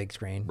this in the big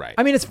screen. Right.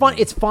 I mean, it's fun.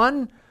 It's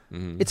fun.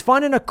 It's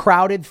fun in a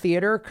crowded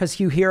theater because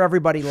you hear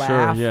everybody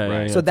laugh. Sure,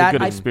 yeah. So that's a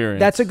good experience.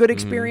 That's a good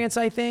experience,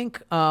 I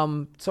think.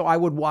 So I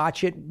would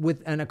watch it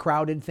in a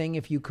crowded thing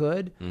if you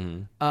could.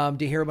 To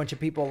hear a bunch of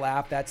people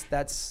laugh,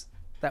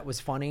 that was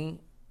funny.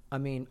 I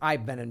mean, I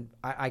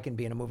can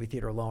be in a movie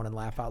theater alone and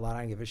laugh out loud. I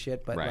don't give a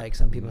shit. But like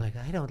some people are like,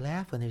 I don't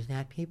laugh when there's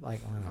not people. Like,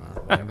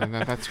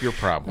 that's your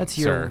problem. That's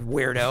your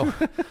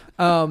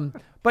weirdo.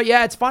 But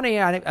yeah, it's funny.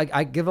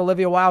 I give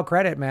Olivia Wilde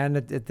credit,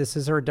 man. This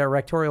is her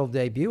directorial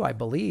debut, I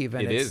believe.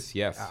 And it is,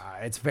 yes.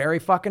 It's very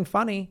fucking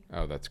funny.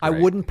 Oh, that's great. I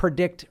wouldn't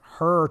predict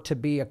her to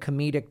be a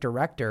comedic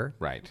director.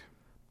 Right.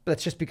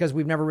 That's just because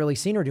we've never really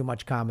seen her do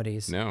much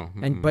comedies. No.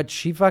 But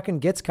she fucking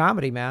gets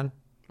comedy, man.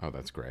 Oh,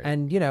 that's great.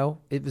 And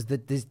it was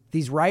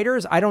these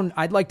writers.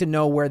 I'd like to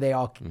know where they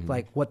all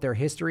like what their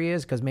history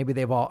is, because maybe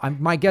they've all.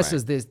 My guess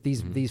is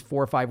these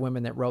 4 or 5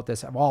 women that wrote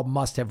this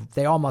must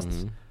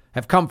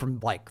have come from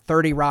like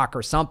 30 Rock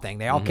or something.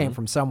 They all came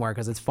from somewhere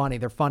because it's funny.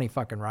 They're funny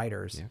fucking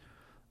writers.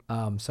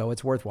 Yeah. So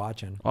it's worth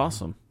watching.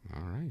 Awesome.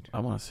 All right. I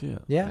want to see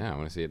it. Yeah. I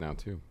want to see it now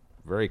too.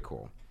 Very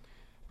cool.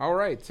 All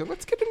right, so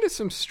let's get into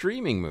some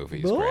streaming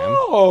movies, Graham.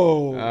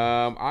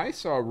 Oh. I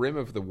saw Rim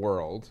of the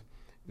World.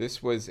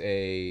 This was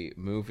a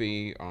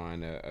movie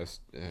on a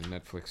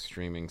Netflix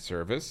streaming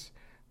service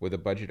with a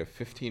budget of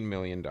 $15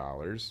 million,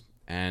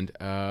 and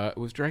it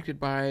was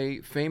directed by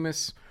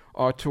famous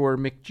auteur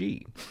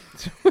McG.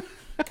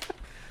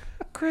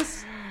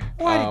 Chris,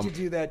 why did you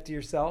do that to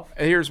yourself?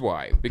 Here's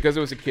why. Because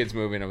it was a kid's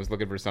movie, and I was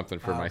looking for something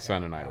for my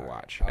son and I to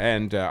watch.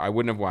 And I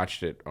wouldn't have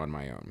watched it on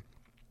my own.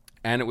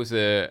 And it was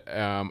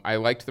I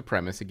liked the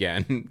premise,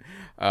 again.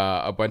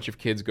 A bunch of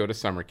kids go to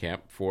summer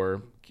camp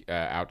for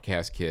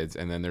outcast kids,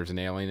 and then there's an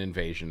alien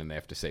invasion, and they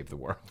have to save the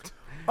world.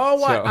 Oh,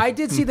 what? So, I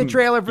did see the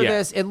trailer for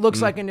this. It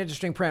looks like an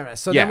interesting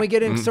premise. So then we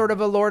get in sort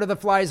of a Lord of the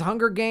Flies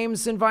Hunger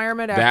Games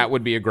environment. That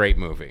would be a great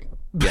movie.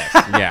 Yes.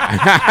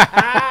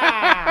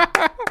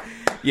 Yeah.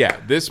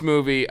 Yeah, this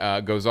movie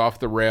goes off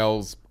the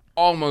rails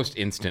almost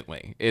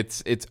instantly.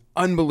 It's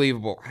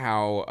unbelievable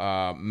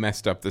how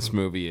messed up this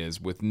movie is,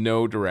 with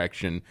no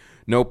direction,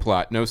 no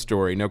plot, no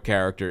story, no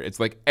character. It's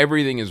like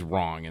everything is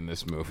wrong in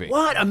this movie.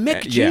 What, a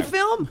Mick G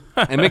film?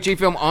 A Mick G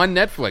film on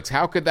Netflix.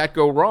 How could that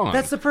go wrong?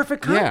 That's the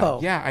perfect combo.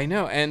 Yeah, I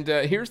know. And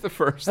here's the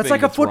first That's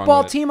thing like a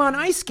football team on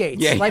ice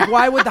skates. Yeah, like,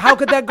 how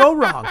could that go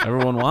wrong?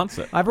 Everyone wants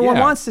it. Everyone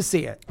wants to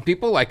see it.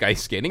 People like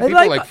ice skating. They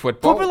People like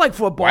football. People like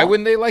football. Why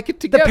wouldn't they like it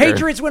The together?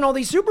 Patriots win all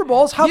these Super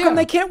Bowls. How come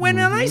they can't win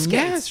on ice skates?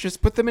 Yes,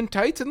 just put them in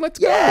tights and let's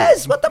go.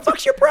 Yes, what the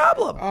fuck's your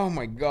problem? Oh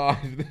my God,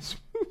 this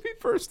movie.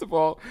 First of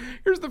all,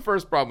 here's the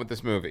first problem with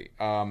this movie.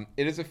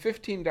 It is a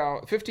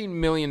 $15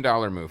 million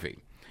movie,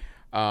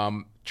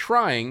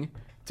 trying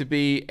to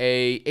be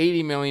a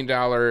 $80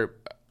 million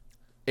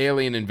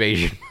alien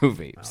invasion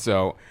movie. Wow.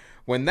 So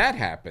when that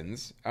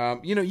happens,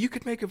 you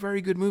could make a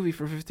very good movie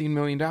for $15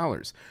 million,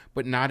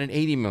 but not an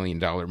 $80 million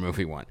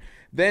movie one.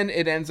 Then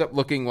it ends up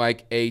looking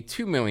like a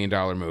 $2 million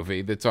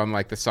movie that's on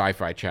like the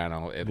Sci-Fi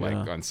Channel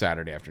on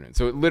Saturday afternoon.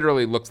 So it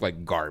literally looks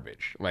like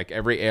garbage. Like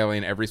every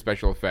alien, every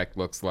special effect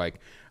looks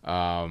like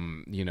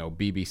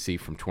BBC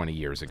from 20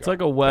 years ago. It's like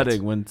a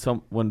wedding when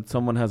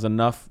someone has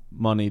enough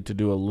money to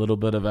do a little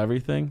bit of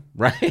everything,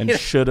 right? And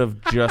should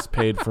have just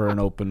paid for an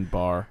open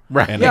bar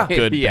right. and a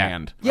good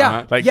band.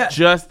 Yeah.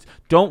 Just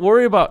don't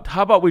worry about.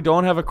 How about we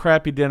don't have a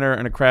crappy dinner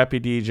and a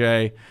crappy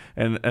DJ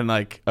and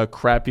like a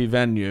crappy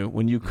venue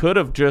when you could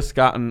have just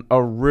gotten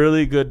a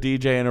really good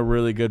DJ and a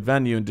really good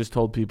venue and just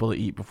told people to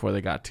eat before they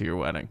got to your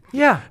wedding.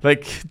 Yeah.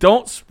 Like,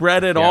 don't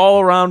spread it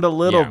all around a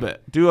little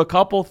bit. Do a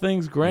couple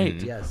things great.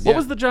 Mm-hmm. Yes. What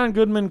was the John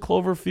Goodman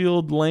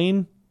Cloverfield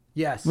Lane?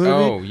 Yes. Movie?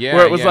 Oh, yeah.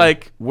 Where it was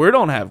like, we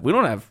don't have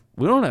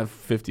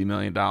 $50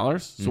 million,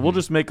 so we'll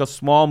just make a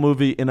small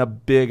movie in a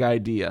big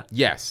idea.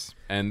 Yes.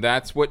 And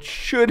that's what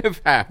should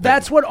have happened.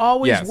 That's what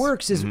always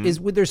works is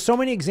there's so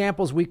many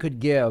examples we could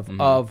give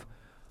of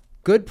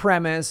good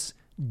premise,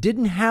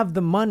 didn't have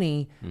the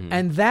money,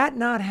 and that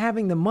not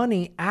having the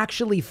money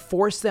actually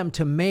forced them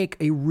to make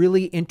a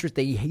really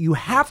interesting. You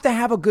have to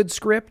have a good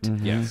script.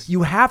 Yes.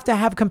 You have to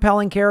have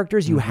compelling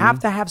characters. You have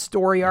to have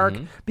story arc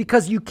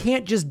because you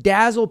can't just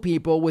dazzle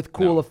people with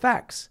cool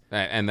effects.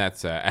 And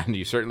that's and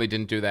you certainly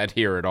didn't do that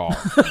here at all.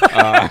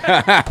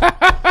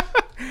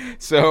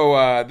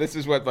 So this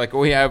is what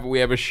we have a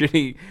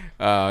shitty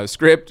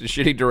script, a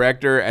shitty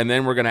director, and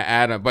then we're gonna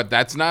add but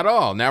that's not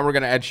all. Now we're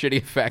gonna add shitty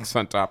effects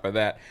on top of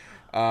that.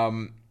 I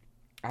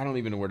don't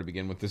even know where to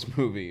begin with this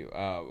movie,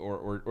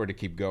 or to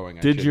keep going.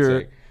 Did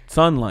your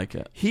son like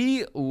it?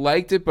 He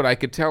liked it, but I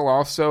could tell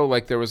also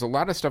there was a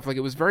lot of stuff it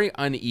was very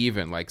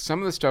uneven. Like some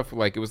of the stuff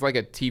it was like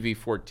a TV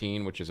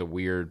 14, which is a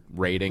weird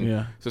rating.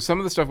 Yeah. So some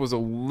of the stuff was a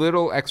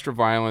little extra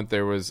violent.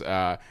 There was.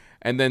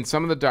 And then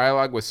some of the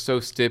dialogue was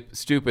so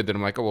stupid that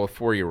I'm like, oh, well, a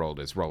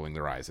 4-year-old is rolling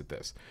their eyes at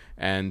this.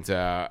 And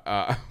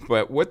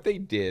but what they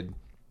did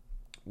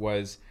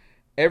was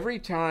every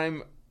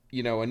time,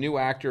 a new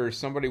actor or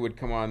somebody would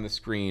come on the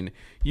screen,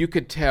 you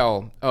could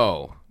tell,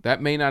 oh,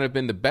 that may not have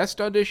been the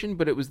best audition,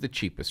 but it was the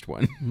cheapest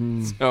one.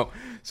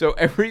 So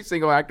every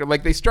single actor,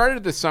 they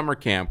started the summer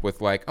camp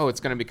with it's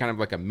going to be kind of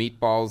like a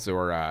Meatballs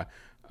or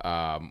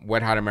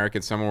Wet Hot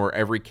American Summer, where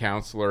every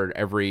counselor and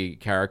every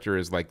character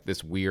is like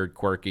this weird,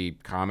 quirky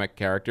comic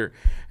character.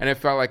 And it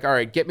felt like, all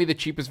right, get me the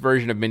cheapest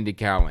version of Mindy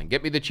Kaling.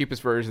 Get me the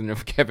cheapest version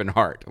of Kevin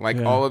Hart.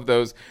 All of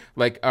those,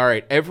 all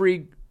right,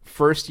 every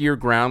first-year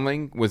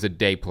groundling was a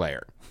day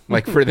player.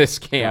 For this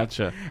camp.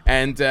 Gotcha.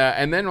 And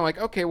then we're like,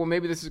 okay, well,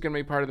 maybe this is going to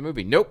be part of the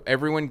movie. Nope.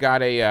 Everyone got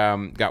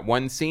got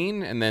one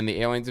scene, and then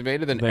the aliens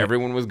invaded, then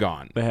everyone was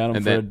gone. They had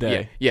them for a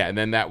day. Yeah, and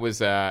then that was,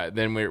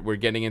 then we're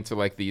getting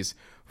into these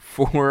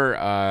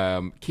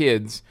 4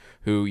 kids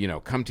who,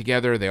 come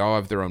together. They all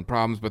have their own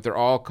problems, but they're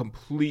all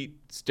complete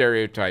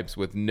stereotypes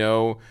with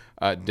no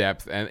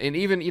depth. And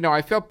even,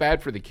 I felt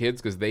bad for the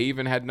kids because they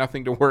even had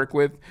nothing to work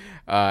with,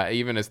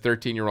 even as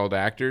 13-year-old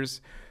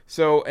actors.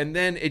 So, and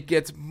then it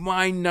gets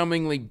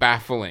mind-numbingly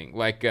baffling.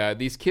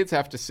 These kids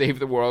have to save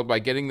the world by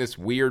getting this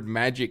weird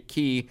magic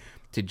key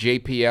to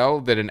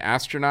JPL that an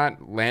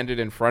astronaut landed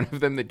in front of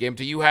them that gave them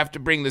to, you have to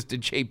bring this to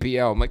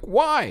JPL. I'm like,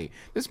 why?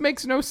 This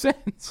makes no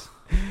sense.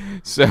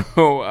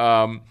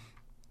 So,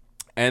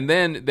 and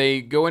then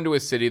they go into a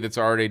city that's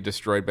already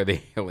destroyed by the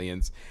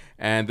aliens,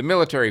 and the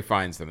military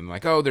finds them and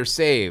like, oh, they're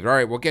saved. All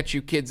right, we'll get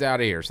you kids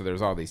out of here. So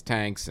there's all these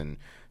tanks and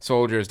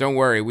soldiers. Don't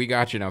worry, we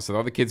got you now. So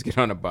all the kids get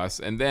on a bus,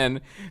 and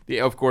then,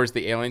 of course,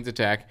 the aliens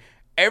attack.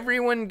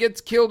 Everyone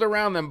gets killed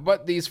around them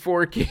but these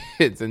 4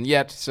 kids. And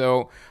yet,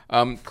 so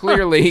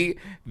clearly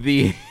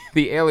the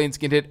aliens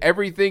can hit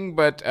everything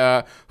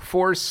but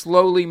 4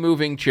 slowly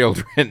moving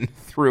children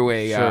through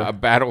a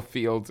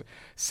battlefield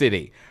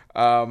city.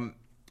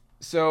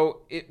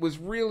 So it was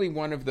really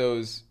one of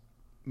those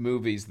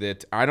movies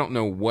that I don't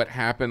know what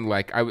happened.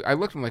 I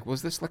looked and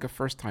was this a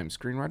first-time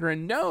screenwriter?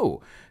 And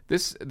no, the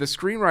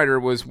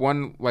screenwriter was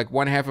one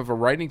half of a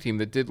writing team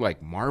that did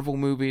Marvel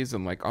movies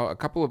and a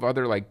couple of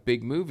other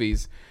big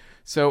movies.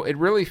 So it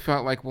really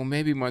felt well,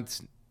 maybe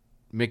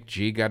Mick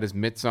G got his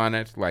mitts on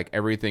it, like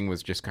everything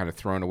was just kind of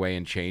thrown away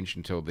and changed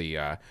until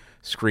the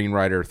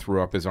screenwriter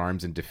threw up his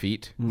arms in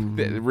defeat.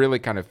 It really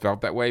kind of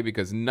felt that way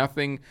because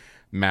nothing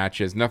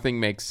matches, nothing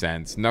makes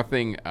sense,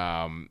 nothing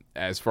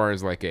as far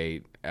as like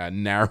a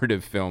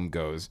narrative film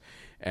goes.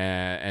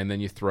 And then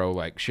you throw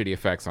like shitty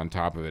effects on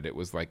top of it. It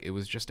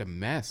was just a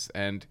mess.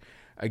 And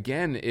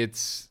again,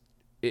 it's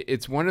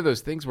one of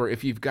those things where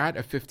if you've got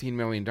a $15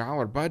 million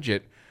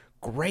budget,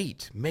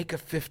 great, make a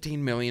 $15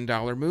 million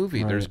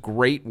movie. Right. There's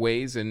great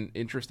ways and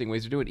interesting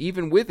ways to do it,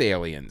 even with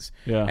aliens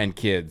and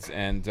kids.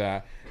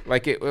 And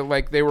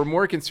like they were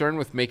more concerned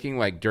with making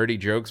like dirty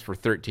jokes for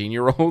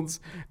 13-year-olds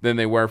than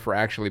they were for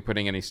actually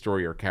putting any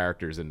story or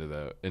characters into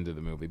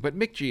the movie. But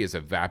Mick G is a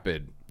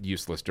vapid,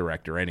 useless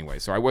director anyway,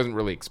 so I wasn't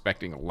really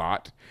expecting a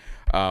lot.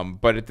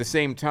 But at the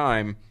same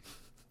time,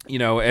 you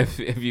know, if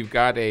you've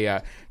got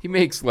he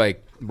makes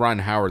like Ron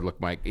Howard look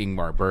like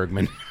Ingmar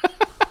Bergman.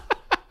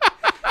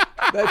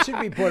 That should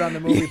be put on the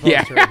movie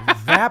poster. Yeah.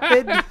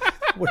 Vapid.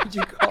 What did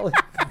you call it?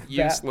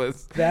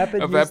 Useless.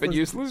 Vapid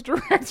useless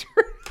director.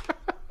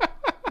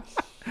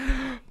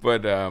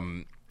 But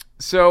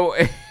so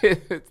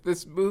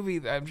this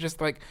movie, I'm just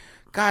like,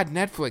 God,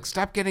 Netflix,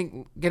 stop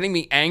getting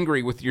me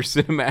angry with your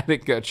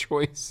cinematic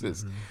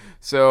choices. Mm-hmm.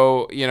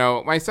 So, you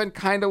know, my son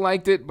kind of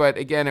liked it, but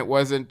again, it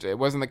wasn't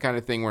the kind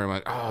of thing where I'm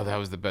like, oh, that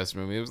was the best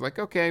movie. It was like,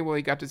 okay, well,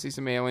 he got to see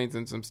some aliens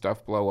and some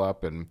stuff blow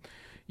up, and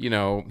you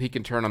know, he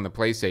can turn on the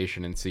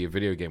PlayStation and see a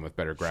video game with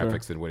better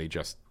graphics than what he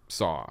just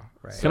saw.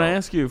 Right. So, can I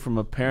ask you from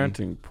a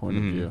parenting point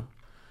of view?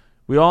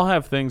 We all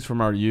have things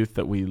from our youth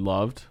that we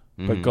loved,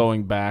 but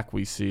going back,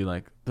 we see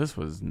like this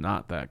was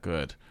not that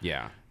good.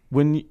 Yeah.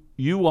 When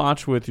you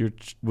watch with your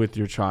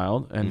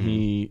child and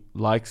he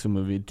likes a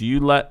movie, do you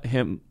let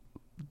him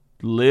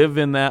live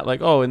in that,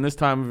 like, oh, in this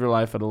time of your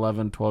life at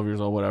 11, 12 years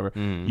old, whatever,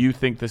 you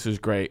think this is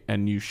great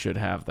and you should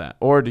have that?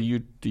 Or do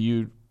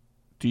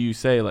you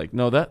say like,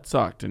 no, that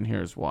sucked and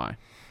here's why?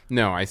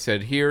 No, I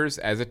said,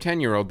 as a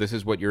 10-year-old, this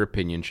is what your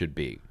opinion should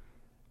be.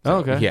 So,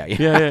 okay.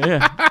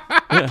 Yeah.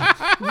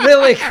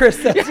 Really, Chris?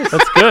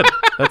 That's good.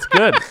 That's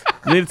good.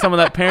 You needed some of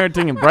that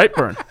parenting in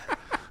Brightburn.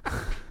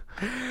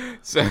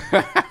 So,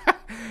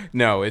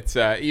 no, it's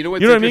you know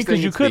what's you know what I mean?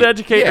 Because you could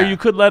educate, or you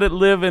could let it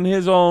live in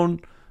his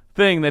own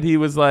thing that he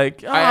was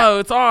like,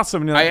 it's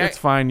awesome. And you're like, it's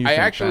fine. I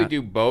actually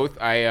do both.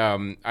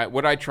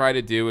 What I try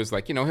to do is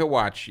like, you know, he'll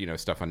watch, you know,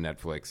 stuff on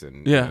Netflix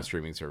and you know,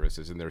 streaming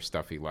services, and there's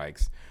stuff he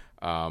likes.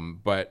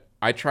 But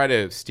I try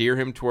to steer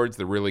him towards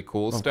the really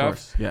cool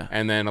stuff. Yeah.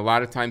 And then a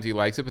lot of times he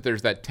likes it, but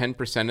there's that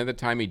 10% of the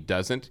time he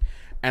doesn't.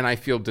 And I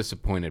feel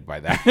disappointed by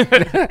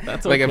that.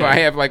 That's like okay. If I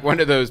have like one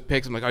of those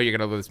picks, I'm like, oh, you're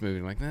going to love this movie.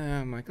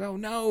 I'm like, oh,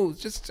 no,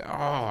 it's just,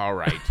 all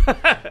right. All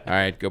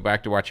right, go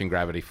back to watching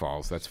Gravity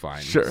Falls. That's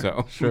fine.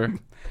 Sure.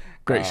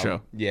 Great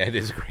show. Yeah, it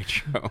is a great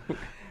show.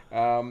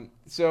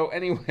 So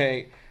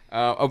anyway,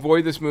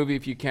 avoid this movie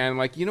if you can.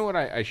 Like, you know what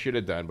I should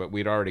have done, but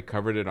we'd already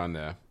covered it on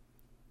the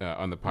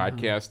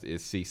podcast,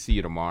 is See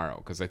You Tomorrow,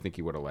 because I think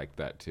he would have liked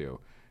that too,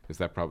 because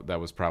that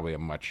was probably a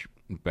much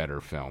better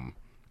film.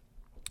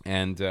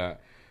 And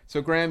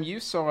so, Graham, you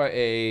saw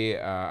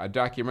a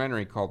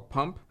documentary called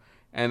Pump,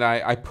 and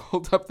I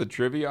pulled up the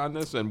trivia on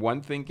this, and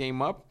one thing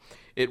came up.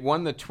 It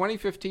won the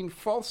 2015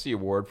 Falsey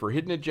Award for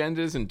Hidden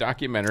Agendas in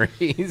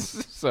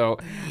Documentaries. So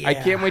I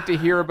can't wait to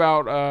hear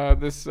about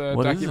this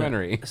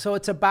documentary. So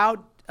it's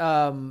about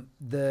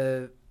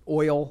the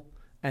oil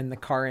and the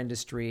car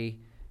industry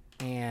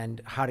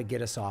and how to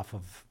get us off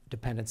of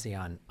dependency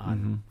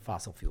on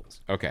fossil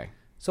fuels. Okay.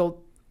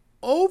 So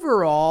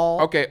overall,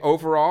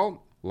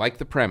 like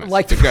the premise.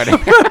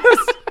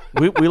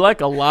 We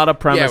like a lot of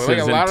premises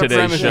in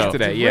today's show.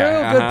 Today.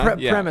 Real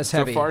good premise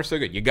heavy. So far, so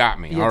good. You got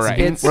me. All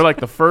right. We're like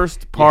the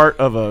first part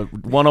of a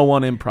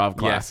 101 improv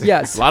class.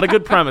 Yes. A lot of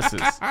good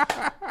premises.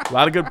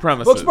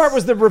 Booksmart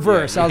was the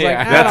reverse. I was like,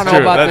 I don't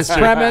know about this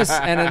premise,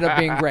 and it ended up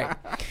being great.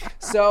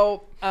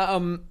 So,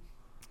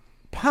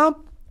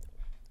 Pump,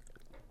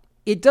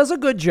 it does a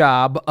good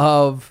job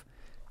of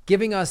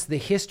giving us the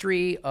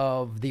history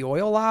of the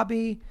oil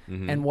lobby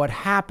and what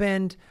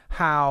happened,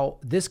 how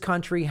this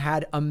country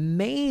had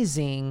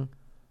amazing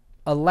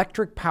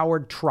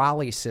electric-powered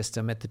trolley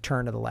system at the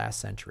turn of the last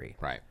century.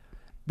 Right.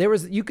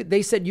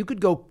 They said you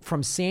could go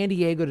from San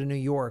Diego to New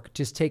York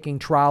just taking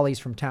trolleys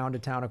from town to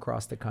town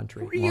across the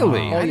country.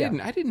 Really? Wow.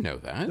 I didn't know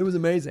that. It was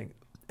amazing.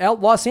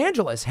 Los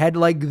Angeles had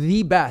like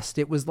the best.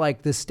 It was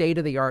like the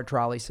state-of-the-art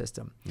trolley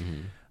system.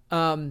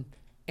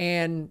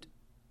 And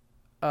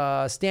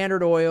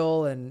Standard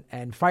Oil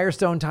and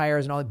Firestone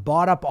Tires and all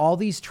bought up all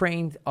these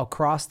trains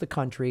across the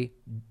country,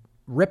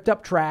 ripped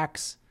up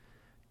tracks,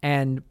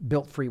 and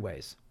built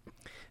freeways.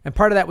 And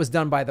part of that was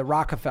done by the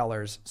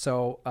Rockefellers.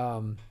 So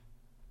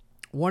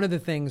one of the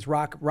things,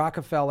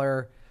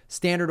 Rockefeller,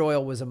 Standard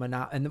Oil was a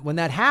monopoly. And when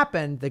that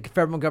happened, the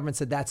federal government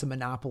said, that's a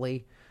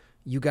monopoly.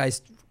 You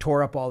guys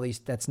tore up all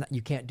these.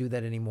 You can't do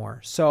that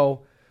anymore.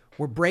 So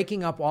we're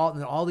breaking up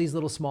all these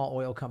little small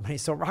oil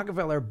companies. So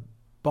Rockefeller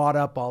bought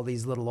up all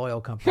these little oil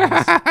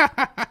companies.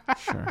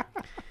 Sure.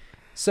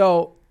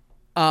 So,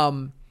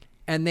 and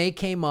they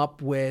came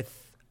up with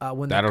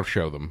That'll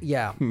show them.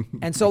 Yeah.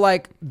 And so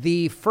like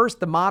the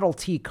Model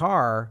T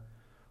car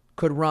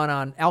could run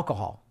on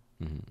alcohol,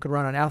 could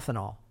run on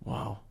ethanol.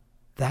 Wow.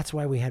 That's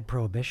why we had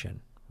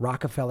Prohibition.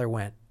 Rockefeller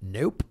went,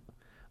 nope.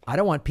 I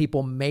don't want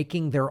people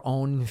making their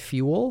own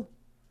fuel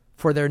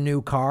for their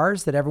new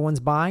cars that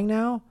everyone's buying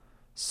now.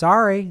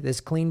 Sorry,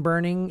 this clean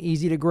burning,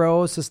 easy to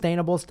grow,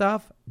 sustainable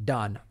stuff,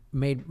 done.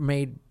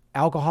 Made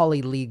alcohol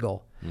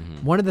illegal.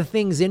 One of the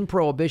things in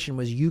Prohibition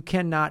was you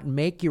cannot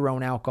make your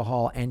own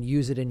alcohol and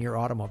use it in your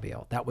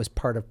automobile. That was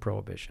part of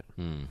Prohibition.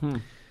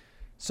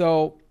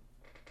 So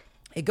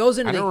it goes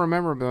into I don't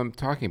remember them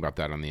talking about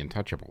that on the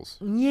Untouchables.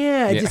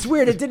 Yeah, it's just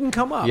weird. It didn't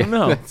come up.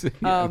 No.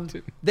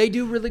 They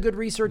do really good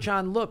research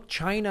on, look,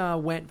 China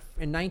went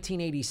in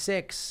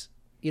 1986,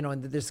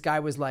 and this guy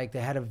was like, the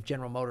head of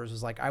General Motors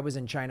was like, I was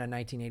in China in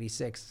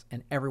 1986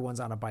 and everyone's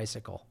on a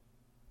bicycle.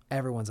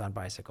 Everyone's on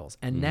bicycles.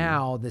 And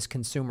now this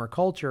consumer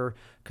culture,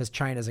 because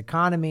China's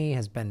economy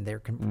has been there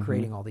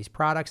creating all these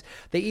products.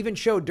 They even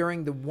showed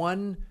during the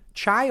one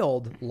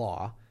child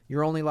law,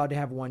 you're only allowed to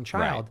have one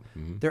child.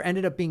 Right. There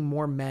ended up being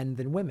more men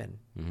than women.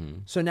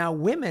 So now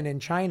women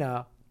in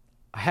China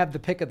have the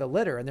pick of the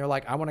litter and they're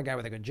like, I want a guy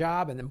with a good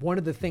job. And then one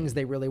of the things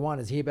they really want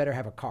is he better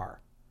have a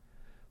car.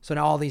 So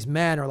now all these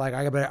men are like,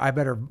 I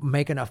better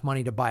make enough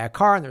money to buy a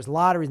car. And there's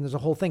lotteries and there's a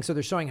whole thing. So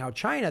they're showing how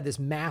China, this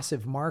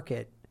massive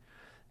market,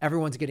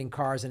 everyone's getting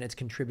cars and it's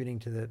contributing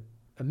to the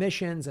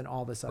emissions and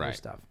all this other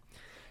stuff.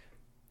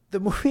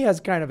 The movie has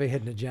kind of a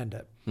hidden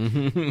agenda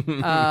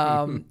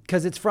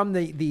because it's from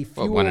the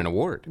Fuel. It won an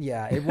award.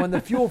 Yeah, it won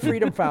the Fuel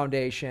Freedom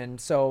Foundation.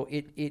 So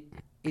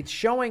it's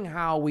showing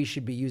how we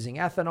should be using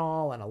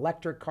ethanol and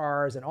electric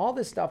cars and all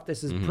this stuff.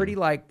 This is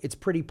it's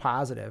pretty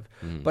positive.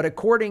 But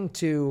according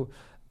to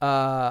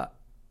the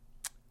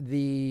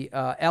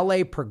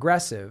LA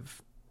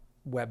Progressive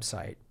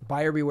website,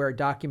 Buyer Beware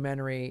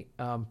documentary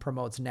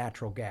promotes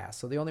natural gas.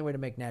 So the only way to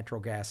make natural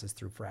gas is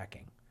through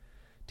fracking,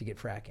 to get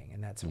fracking,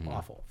 and that's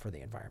awful for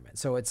the environment.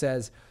 So it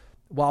says,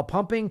 while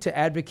pumping to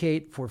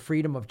advocate for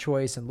freedom of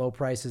choice and low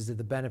prices to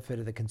the benefit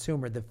of the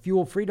consumer, the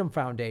Fuel Freedom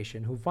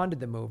Foundation, who funded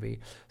the movie,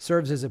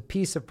 serves as a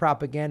piece of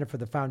propaganda for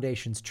the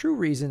foundation's true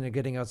reason of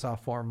getting us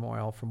off foreign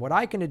oil. From what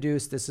I can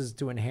deduce, this is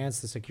to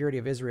enhance the security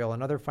of Israel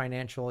and other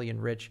financially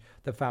enrich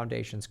the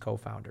foundation's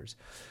co-founders.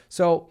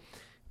 So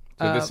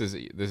this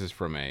is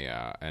from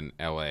an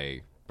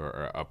LA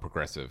or a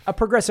progressive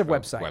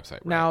website.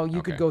 Right. Now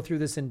you could go through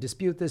this and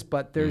dispute this,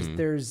 but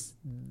there is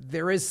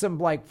some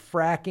like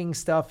fracking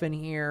stuff in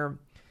here,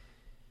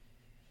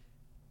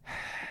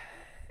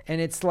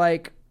 and it's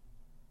like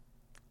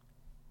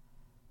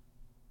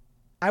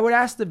I would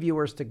ask the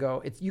viewers to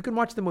go. You can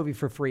watch the movie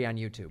for free on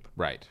YouTube.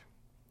 Right.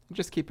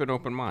 Just keep an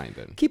open mind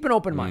then. Keep an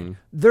open mind.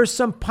 There's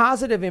some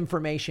positive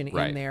information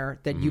in there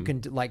that you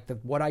can, like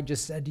what I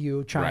just said to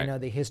you, China,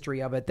 the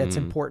history of it, that's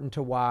important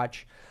to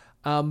watch.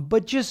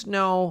 But just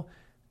know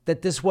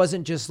that this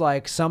wasn't just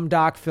like some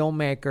doc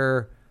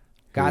filmmaker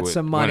got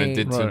some money.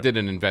 Did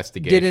an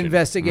investigation. Did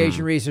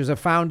investigation research. A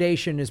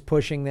foundation is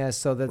pushing this,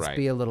 so let's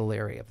be a little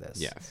leery of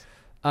this. Yes.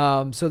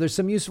 So there's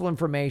some useful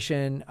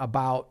information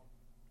about...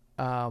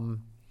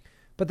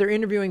 but they're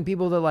interviewing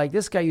people that like,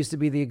 this guy used to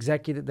be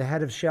the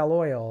head of Shell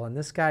Oil, and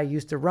this guy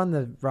used to run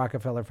the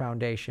Rockefeller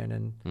Foundation.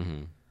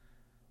 And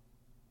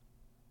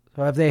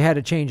so have they had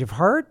a change of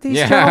heart, these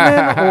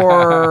gentlemen,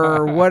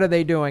 or what are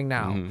they doing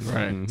now?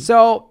 Right.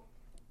 So,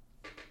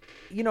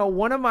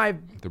 one of my...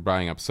 They're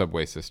buying up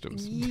subway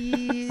systems.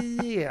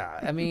 Yeah.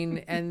 I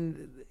mean,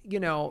 and,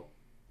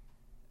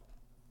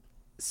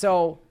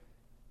 so...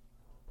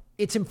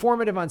 It's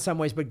informative on some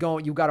ways, but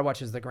you got to watch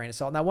this with a grain of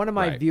salt. Now, one of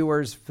my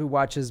viewers who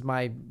watches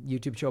my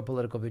YouTube show,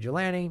 Political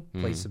Vigilante,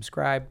 please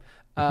subscribe,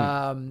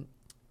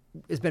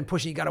 has been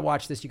pushing, you got to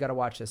watch this, you got to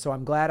watch this. So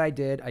I'm glad I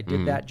did. I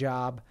did that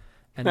job.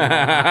 And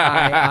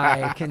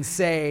I can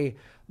say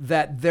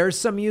that there's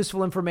some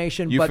useful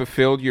information. You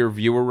fulfilled your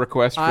viewer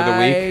request for the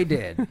week? I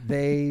did.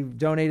 They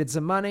donated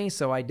some money,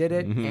 so I did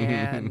it.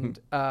 And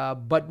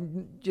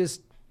but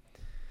just,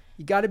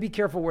 you got to be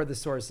careful where the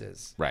source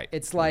is. Right.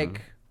 It's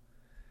like...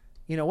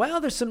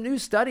 there's some new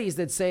studies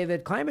that say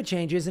that climate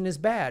change isn't as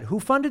bad. Who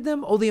funded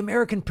them? Oh, the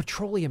American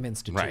Petroleum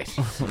Institute.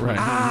 Right.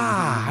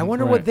 I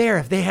wonder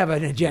if they have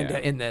an agenda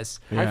in this.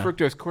 High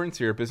fructose corn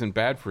syrup isn't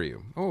bad for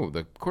you. Oh,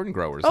 the corn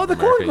growers. Oh, the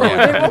corn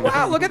growers.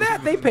 Wow, look at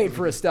that. They paid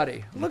for a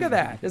study. Look at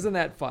that. Isn't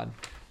that fun?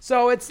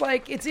 So it's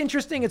like, it's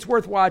interesting. It's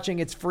worth watching.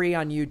 It's free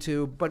on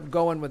YouTube, but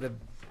going with a...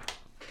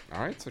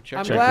 All right, so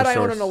I'm glad I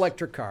own an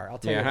electric car. I'll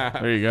tell you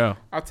that. There you go.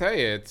 I'll tell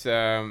you,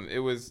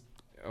 it was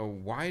a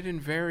wide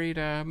and varied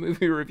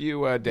movie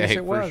review day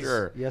for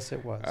sure. Yes,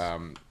 it was.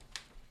 A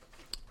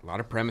lot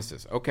of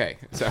premises. Okay,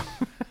 so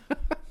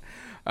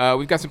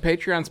we've got some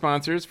Patreon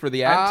sponsors for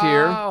the ad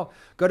tier.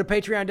 Go to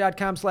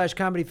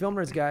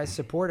patreon.com/comedyfilmnerds, guys.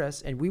 Support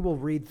us, and we will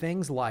read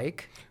things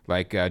like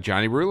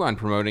Johnny Rulon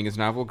promoting his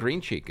novel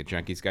Green Cheek, A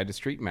Junkie's Guide to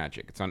Street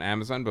Magic. It's on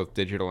Amazon, both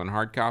digital and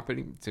hard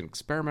copy. It's an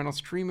experimental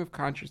stream of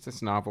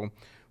consciousness novel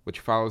which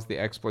follows the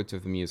exploits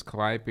of the muse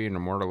Calliope and her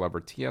mortal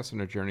lover T.S.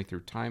 on a journey through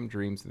time,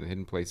 dreams, and the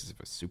hidden places of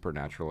a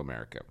supernatural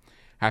America.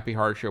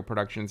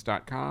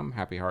 happyhorrorshowproductions.com,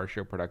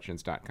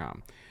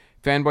 happyhorrorshowproductions.com.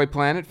 Fanboy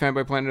Planet.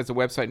 Fanboy Planet is a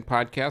website and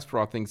podcast for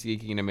all things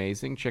geeky and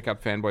amazing. Check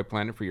out Fanboy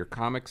Planet for your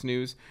comics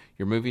news,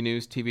 your movie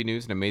news, TV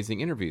news, and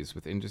amazing interviews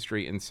with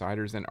industry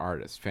insiders and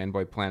artists.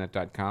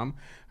 Fanboyplanet.com.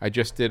 I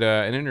just did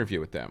an interview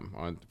with them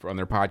on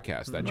their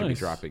podcast. That should be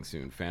dropping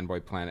soon.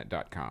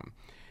 Fanboyplanet.com.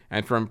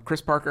 And from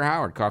Chris Parker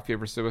Howard, Coffee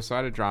Over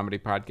Suicide, a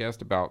dramedy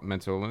podcast about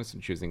mental illness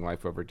and choosing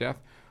life over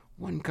death.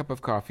 One cup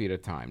of coffee at a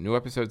time. New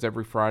episodes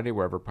every Friday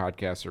wherever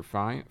podcasts are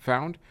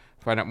found.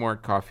 Find out more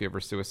at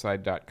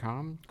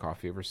coffeeoversuicide.com,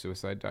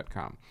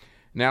 coffeeoversuicide.com.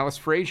 And Alice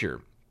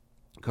Frazier,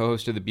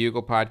 co-host of the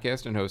Bugle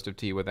podcast and host of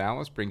Tea with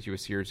Alice, brings you a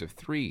series of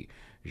 3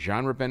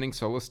 genre-bending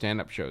solo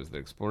stand-up shows that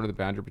explore the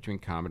boundary between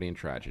comedy and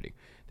tragedy.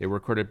 They were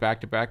recorded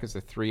back-to-back as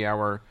a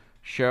 3-hour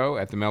show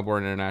at the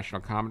Melbourne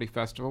International Comedy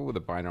Festival with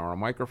a binaural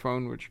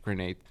microphone, which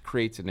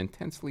creates an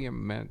intensely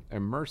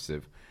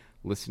immersive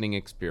listening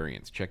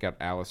experience. Check out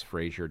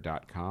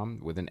alicefrazier.com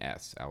with an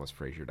S,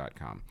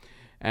 alicefrazier.com.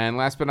 And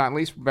last but not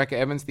least, Rebecca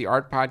Evans, the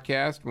Art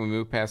Podcast. When we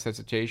move past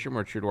hesitation,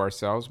 we're true to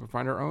ourselves, but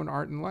find our own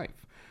art in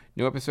life.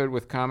 New episode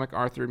with comic,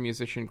 author, and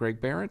musician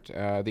Greg Barrett,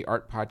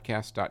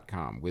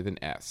 theartpodcast.com with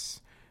an S.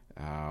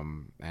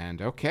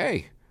 And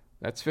okay,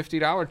 that's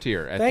 $50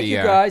 tier. Thank you,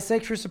 guys.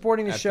 Thanks for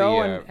supporting the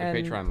show. And the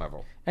Patreon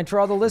level. And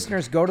for all the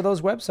listeners, go to those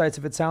websites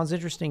if it sounds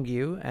interesting to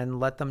you and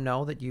let them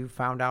know that you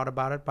found out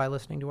about it by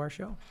listening to our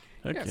show.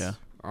 Heck Yes. yeah.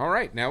 All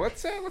right, now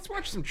let's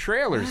watch some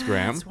trailers,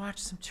 Graham. Let's watch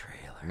some trailers.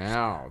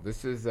 Now,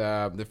 this is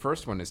the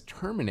first one is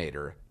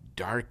Terminator: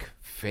 Dark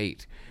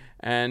Fate,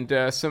 and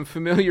some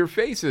familiar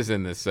faces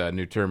in this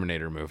new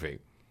Terminator movie.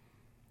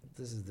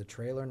 This is the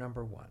trailer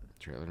number 1.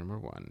 Trailer number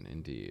 1,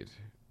 indeed.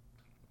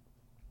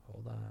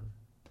 Hold on.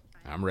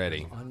 I'm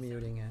ready. I'm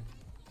unmuting it.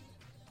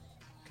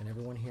 Can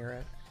everyone hear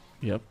it?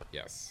 Yep.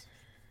 Yes.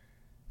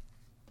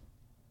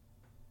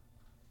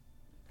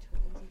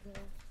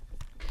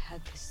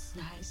 Had this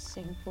nice,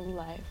 simple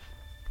life.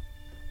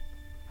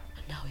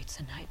 And now it's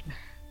a nightmare.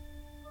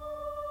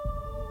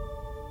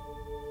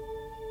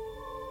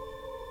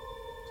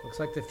 Looks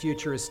like the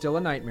future is still a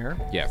nightmare.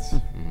 Yes.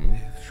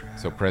 Mm-hmm.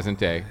 So present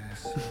day.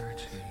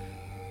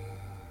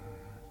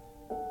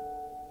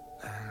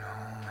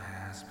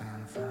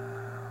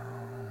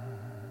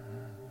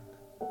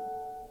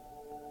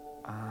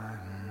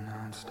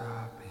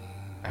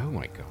 Oh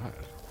my God.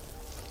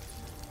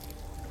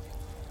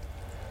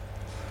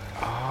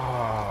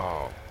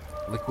 Oh,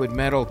 Liquid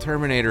Metal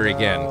Terminator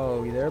again.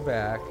 Oh, they're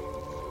back.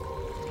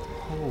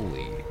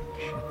 Holy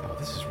shit! Oh,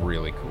 this is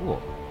really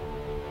cool.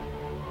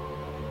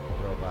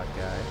 Robot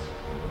guy.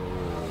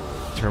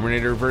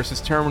 Terminator versus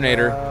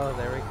Terminator. Oh,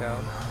 there we go.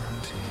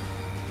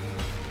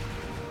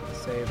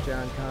 Save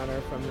John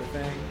Connor from the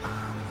thing.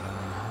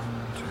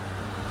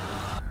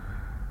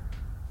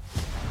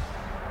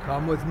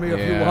 Come with me if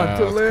you want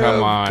to live.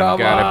 Come on,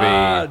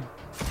 gotta be.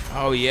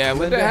 Oh yeah,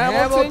 Linda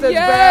Hamilton's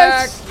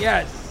yes! back.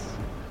 Yes.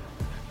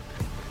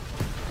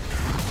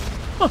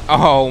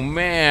 Oh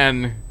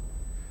man.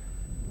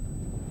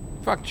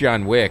 Fuck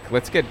John Wick.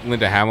 Let's get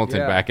Linda Hamilton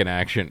back in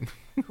action.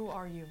 Who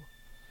are you?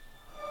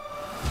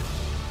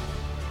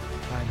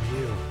 I'm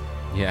you.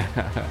 Yeah.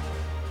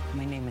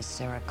 My name is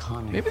Sarah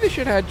Connor. Maybe they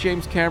should have had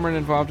James Cameron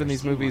involved in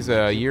these movies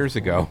years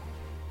ago.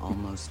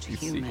 Almost These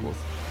human. sequels.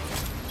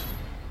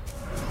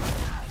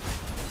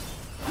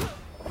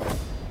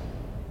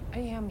 I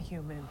am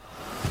human.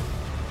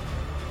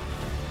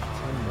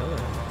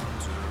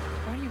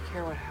 Why do you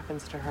care what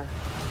happens to her?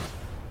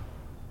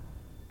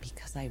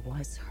 Because I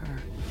was her.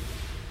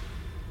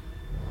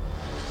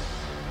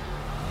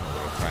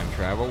 Little time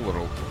travel,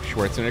 little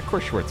Schwarzenegger. Of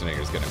course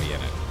Schwarzenegger's going to be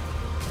in it.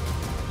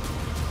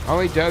 All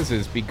he does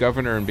is be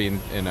governor and be in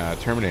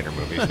Terminator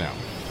movies now.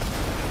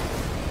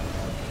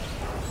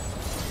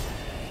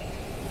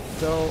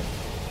 So,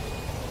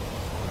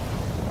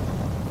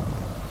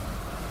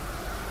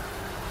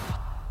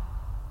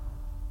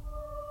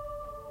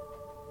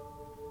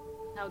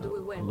 How do we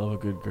I win? love a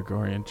good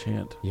Gregorian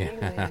chant.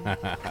 Yeah.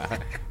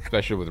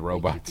 Especially with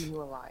robots. Keep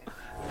you alive.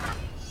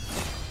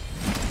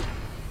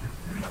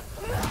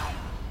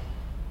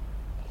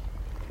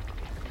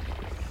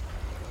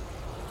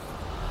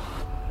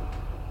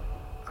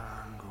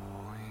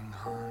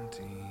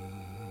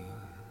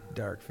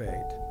 Dark Fate.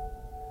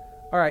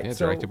 All right. Yeah,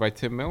 so directed by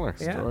Tim Miller.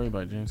 Yeah. Story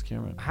by James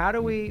Cameron. how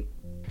do we?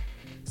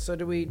 So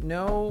do we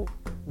know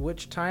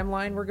which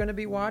timeline we're going to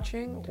be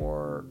watching,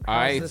 or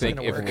I how's this think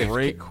gonna work?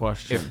 Great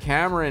question. If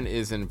Cameron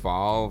is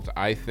involved,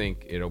 I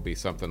think it'll be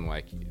something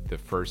like the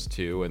first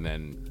 2 and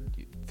then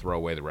throw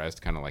away the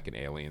rest, kind of like an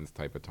Aliens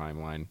type of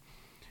timeline.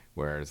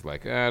 Whereas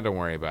like, don't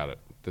worry about it.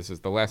 This is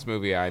the last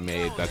movie I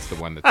made. That's the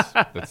one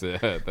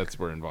that's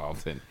we're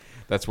involved in.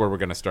 That's where we're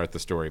going to start the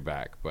story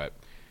back. But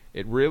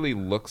it really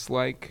looks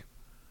like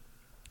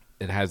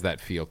it has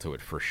that feel to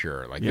it for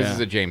sure. Like this is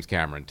a James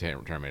Cameron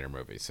Terminator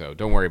movie, so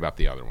don't worry about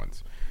the other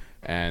ones.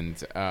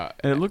 And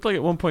it looked like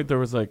at one point there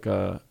was like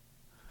the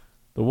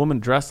woman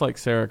dressed like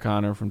Sarah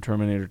Connor from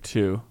Terminator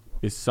 2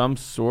 is some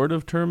sort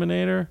of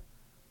Terminator.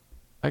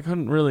 I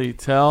couldn't really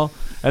tell.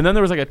 And then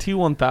there was like a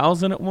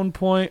T-1000 at one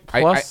point.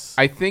 Plus,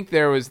 I think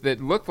there was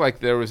that looked like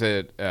there was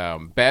a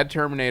bad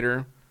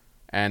Terminator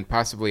and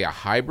possibly a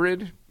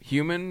hybrid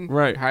human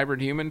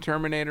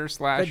Terminator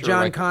slash. That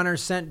John Connor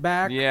sent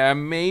back. Yeah,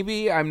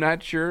 maybe. I'm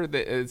not sure.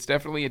 It's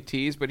definitely a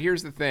tease. But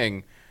here's the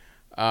thing.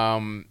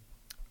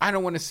 I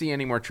don't want to see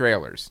any more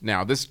trailers.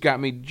 Now, this got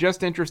me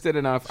just interested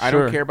enough. I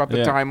don't care about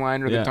the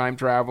timeline or the time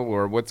travel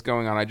or what's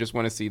going on. I just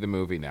want to see the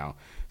movie now.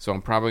 So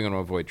I'm probably going to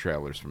avoid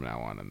trailers from now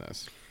on in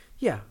this.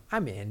 Yeah,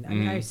 I'm in. I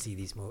mean, I see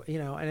these movies,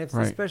 and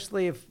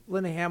especially if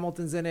Linda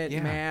Hamilton's in it,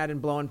 mad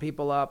and blowing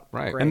people up.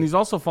 Right. Great. And these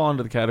also fall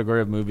into the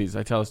category of movies.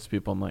 I tell this to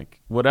people, I'm like,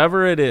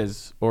 whatever it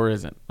is or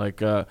isn't,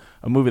 like a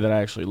movie that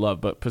I actually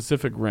love, but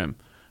Pacific Rim.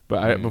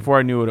 But before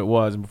I knew what it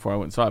was and before I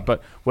went and saw it,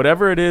 but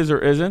whatever it is or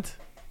isn't,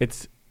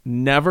 it's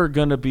never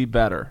gonna be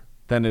better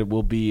than it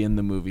will be in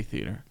the movie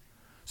theater.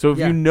 So if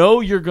you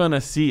know you're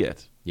gonna see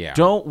it,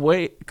 don't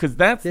wait, because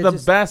that's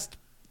the best.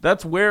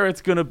 That's where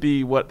it's gonna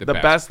be the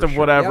best of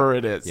whatever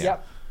it is.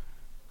 Yep.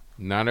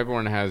 Not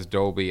everyone has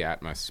Dolby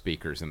Atmos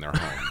speakers in their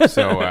home,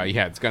 so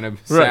it's gonna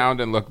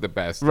sound and look the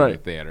best in the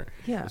theater.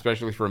 Yeah,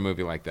 especially for a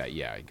movie like that.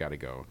 Yeah, you got to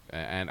go.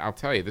 And I'll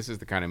tell you, this is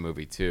the kind of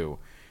movie too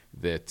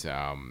that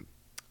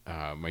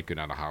might go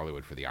down to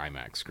Hollywood for the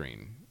IMAX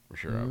screen. For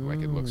sure.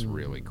 Like, it looks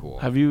really cool.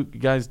 Have you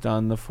guys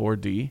done the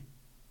 4D?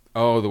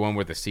 Oh, the one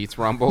where the seats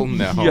rumble?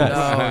 No.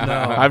 Yes.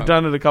 No. I've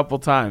done it a couple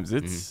times.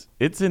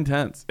 It's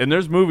intense. And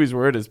there's movies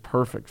where it is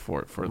perfect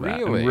for that.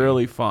 Really? And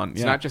really fun.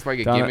 It's not just like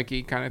a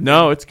gimmicky kind of thing?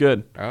 No, it's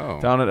good.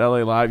 Oh. Down at LA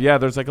Live. Yeah,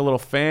 there's like a little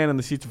fan in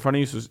the seats in front of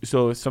you.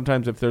 So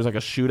sometimes if there's like a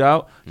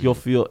shootout, you'll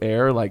feel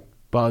air like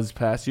buzz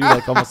past you,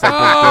 like almost like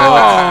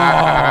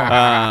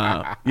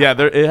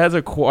it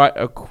has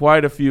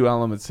quite a few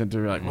elements into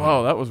it. Like,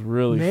 whoa, that was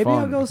really maybe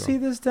fun. I'll go see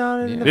this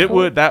down in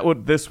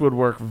this would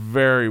work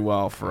very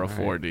well for a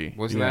 4D.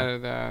 Wasn't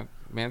that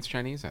Man's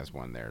Chinese has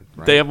one there,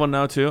 right? They have one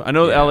now too. I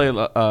know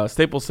the LA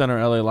Staples Center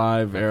LA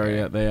Live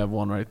area, they have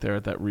one right there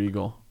at that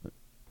Regal.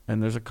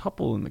 And there's a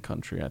couple in the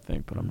country, I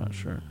think, but I'm not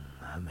sure.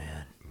 Oh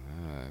man.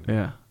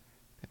 Yeah.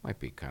 It might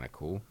be kind of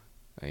cool.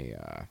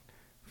 A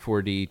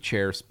 4D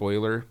chair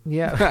spoiler.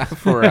 Yeah.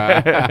 for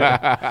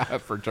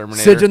Terminator.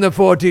 Sit in the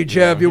 4D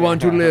chair if you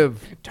want to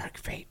live. Dark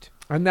fate.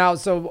 And now,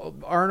 so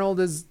Arnold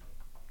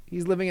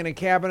he's living in a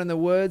cabin in the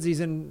woods. He's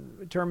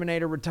in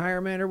Terminator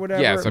retirement or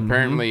whatever. Yes,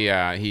 apparently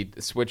he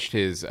switched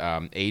his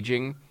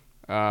aging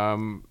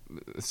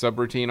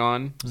subroutine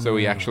on, so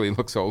he actually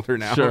looks older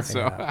now. Sure.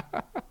 So.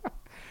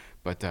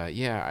 But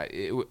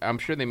I'm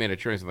sure they made a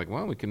choice. Like,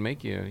 well, we can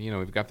make you,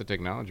 we've got the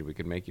technology. We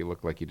can make you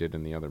look like you did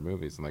in the other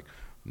movies. I'm like,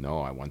 no,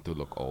 I want to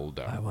look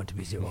older. I want to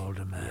be so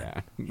older, man.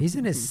 Yeah. He's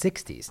in his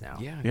 60s now.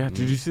 Yeah. Yeah.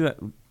 Did you see that?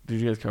 Did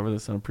you guys cover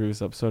this on a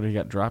previous episode? He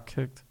got drop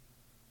kicked.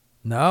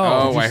 No.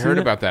 Oh, I heard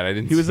about that. I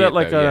didn't. He was see at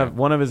it,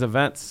 one of his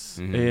events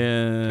in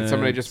and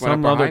somebody just went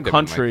some up other behind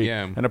country,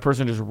 him, like, and a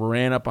person just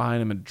ran up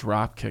behind him and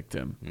drop kicked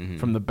him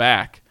from the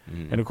back.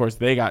 And of course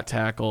they got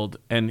tackled,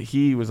 and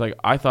he was like,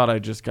 I thought I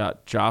just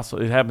got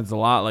jostled. It happens a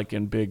lot, like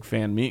in big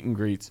fan meet and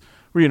greets,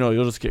 where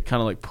you'll just get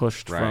kind of like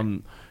pushed from.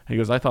 And he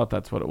goes, I thought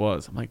that's what it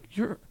was. I'm like,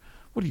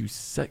 what are you,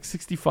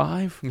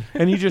 65?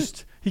 And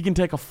he can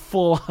take a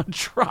full on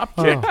drop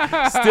kick.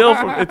 Still,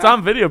 it's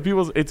on video.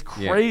 It's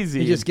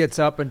crazy. He just gets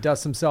up and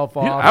dusts himself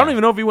off. I don't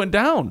even know if he went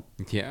down.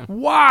 Yeah.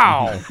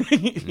 Wow.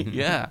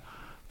 Yeah.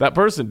 That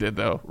person did,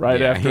 though,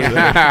 after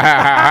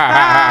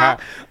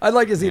that. I'd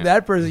like to see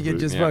that person get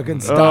just fucking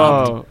stomped.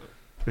 Oh,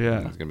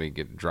 yeah. He's going to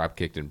get drop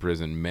kicked in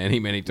prison many,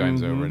 many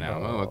times over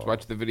now. Oh, let's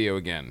watch the video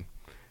again.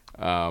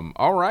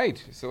 All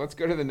right. So let's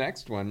go to the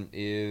next one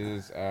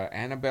is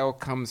Annabelle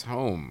Comes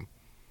Home.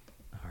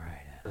 All right,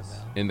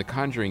 Annabelle. In the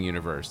Conjuring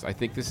universe. I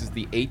think this is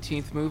the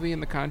 18th movie in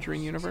the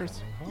Conjuring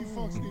universe. You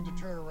folks need to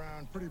turn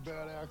around. Pretty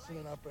bad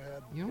accident up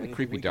ahead. The only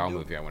creepy doll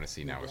movie I want to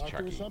see now is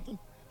Chucky.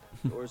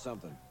 Or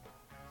something.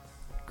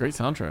 Great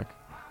soundtrack.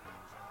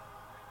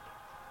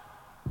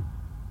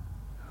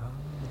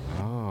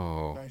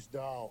 Oh. Nice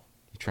doll.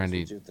 You trying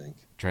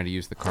to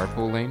use the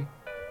carpool lane?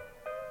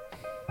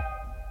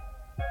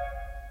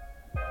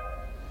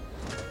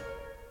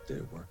 Did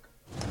it work?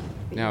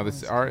 Now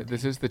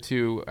this is the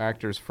two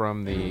actors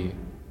from the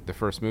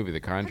first movie,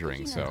 The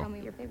Conjuring. So.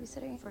 You're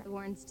babysitting for the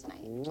Warrens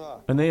tonight.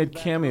 And they had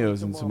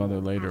cameos in some other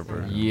later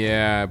versions.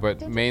 Yeah,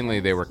 but mainly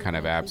they were kind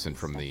of absent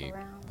from the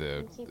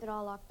keep it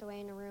all locked away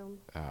in a room.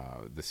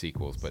 The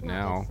sequels. But It's not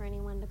now. good for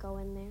anyone to go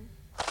in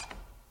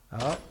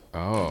there.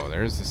 Oh,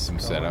 there's some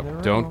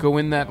setup. Don't go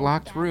in that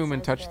locked room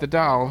and touch the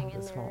doll.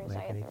 This won't make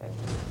anything.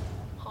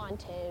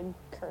 Haunted,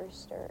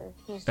 cursed, or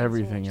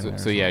Everything in there.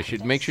 So yeah,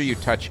 should make sure you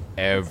touch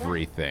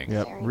everything.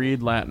 Yep.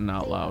 Read Latin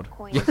out loud.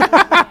 What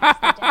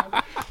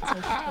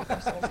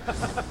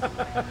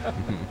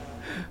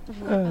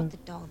about the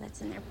doll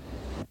that's in there?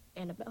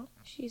 Annabelle.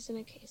 She's in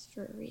a case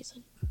for a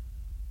reason.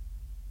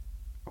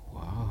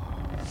 Whoa.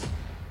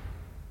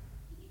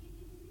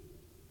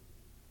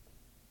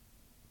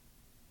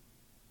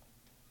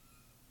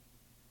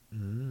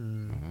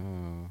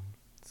 Oh,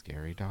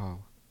 scary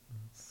doll.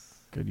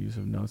 Good use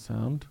of no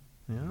sound.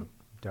 Yeah.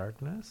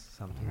 darkness.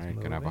 Something's All right,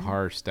 moving. gonna have a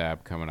horror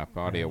stab coming up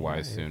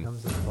audio-wise Here soon.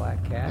 comes this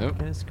black cat. Nope.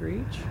 Gonna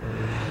screech.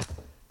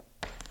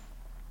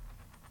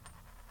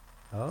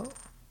 Oh.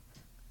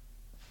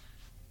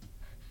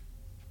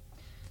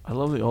 I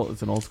love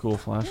it's an old school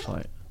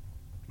flashlight.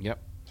 Yep.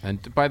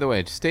 And by the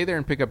way, stay there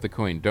and pick up the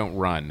coin. Don't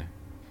run.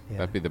 Yeah.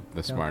 That'd be the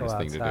Don't smartest go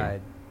thing to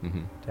outside. do.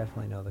 Mm-hmm.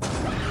 Definitely know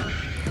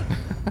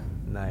the.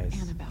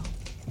 Nice. Annabelle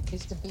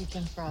is the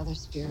beacon for other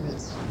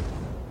spirits.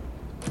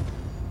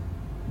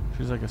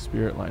 She's like a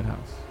spirit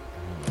lighthouse.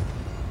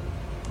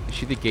 Is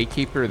she the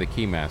gatekeeper or the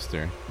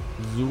keymaster?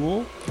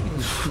 Zool?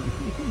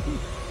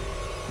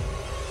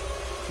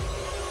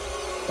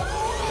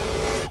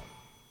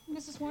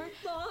 Mrs. Warren?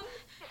 Mom?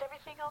 Is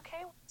everything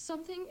okay?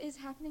 Something is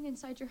happening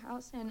inside your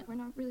house, and we're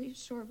not really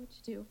sure what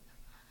to do.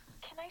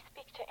 Can I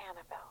speak to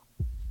Annabelle?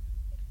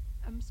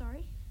 I'm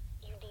sorry?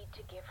 You need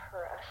to give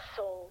her a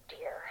soul,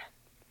 dear.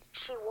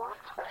 She wants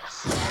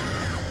us.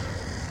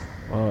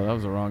 Oh, that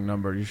was the wrong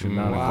number. You should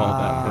not have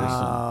called that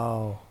person.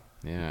 Oh.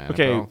 Yeah.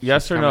 Okay, Annabelle,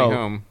 yes she's or coming no?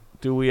 home.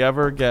 Do we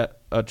ever get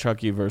a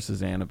Chucky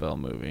versus Annabelle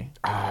movie?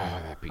 Oh,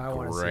 that'd be I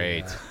wanna see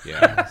great. that.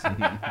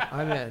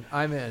 Yeah.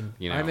 I'm in.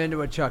 You know. I'm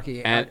into a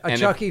Chucky. And a if-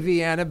 Chucky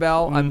v.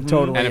 Annabelle. I'm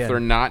totally And in. if they're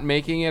not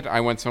making it,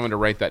 I want someone to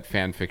write that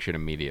fan fiction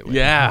immediately.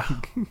 Yeah.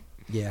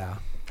 Yeah.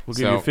 We'll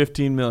give you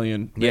 $15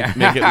 million. Yeah.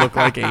 Make it look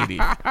like 80.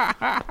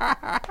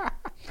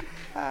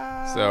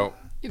 So,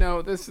 you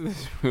know, this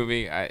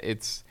movie,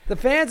 it's... The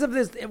fans of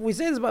this, we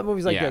say this about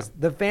movies like Yeah. this.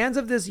 The fans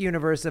of this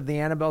universe of the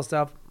Annabelle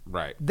stuff.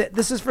 Right.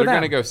 This is for They're them.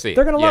 gonna go see it.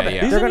 They're gonna love Yeah, it.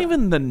 yeah. They're Isn't gonna,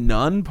 even the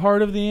Nun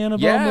part of the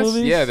Annabelle Yes,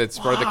 movies? yeah, that's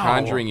part of the Wow.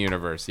 Conjuring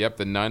universe. Yep,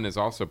 the Nun is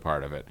also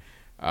part of it.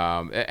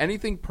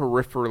 Anything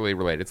peripherally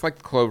related. It's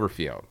like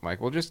Cloverfield. Like,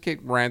 we'll just get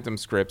random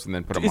scripts and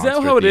then put a Is monster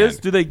that how at it the is?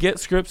 end. Do they get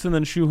scripts and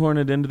then shoehorn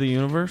it into the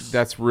universe?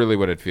 That's really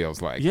what it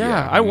feels like.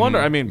 yeah, I wonder.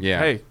 Mhm. I mean, Yeah.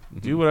 hey,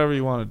 do whatever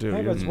you want to do.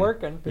 If it's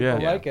working, people Yeah.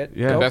 like it.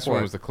 Yeah. Go The best for one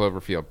it. was the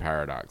Cloverfield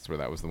Paradox, where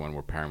that was the one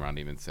where Paramount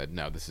even said,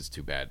 no, this is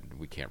too bad.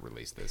 We can't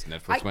release this.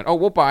 Netflix went, oh,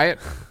 we'll buy it.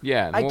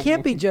 Yeah. and I we'll-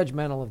 can't be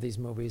judgmental of these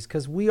movies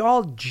because we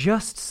all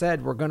just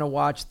said we're going to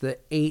watch the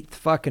 8th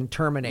fucking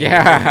Terminator.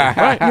 Yeah.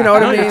 Right. You know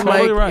what No, I you're mean?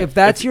 totally Like, right. if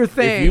that's your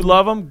thing. If you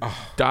love them,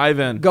 dive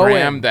in. Go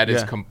Graham, in. that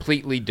is Yeah.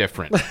 completely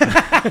different.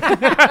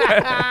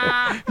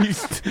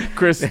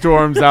 Chris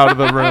storms out of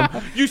the room.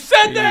 You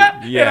said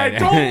that, Yeah. and I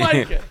don't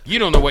like it. You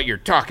don't know what you're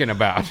talking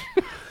about.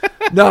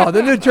 No,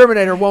 the new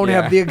Terminator won't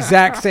Yeah. have the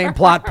exact same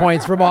plot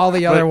points from all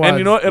the other ones. And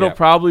you know what? It'll Yeah.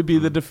 probably be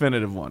the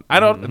definitive one.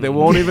 I don't. They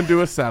won't even do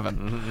a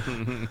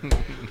 7.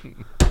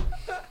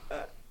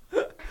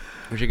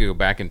 I wish I could go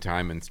back in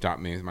time and stop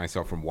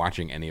myself from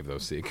watching any of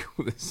those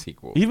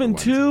sequels. Even The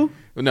ones- 2?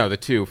 No, the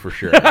 2 for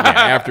sure. Yeah,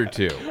 after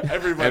 2.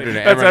 Everybody. After-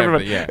 That's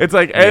everybody. Yeah. It's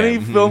like any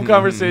Yeah. film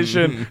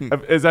conversation.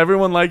 Is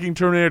everyone liking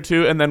Terminator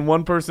 2? And then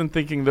one person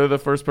thinking they're the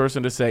first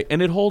person to say,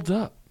 and it holds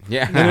up.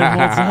 Yeah. And it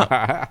holds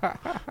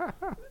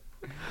up.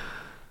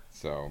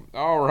 So,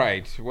 all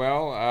right.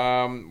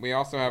 Well, we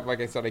also have,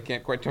 like I said, I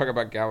can't quite talk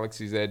about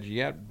Galaxy's Edge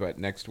yet, but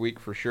next week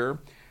for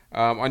sure.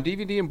 On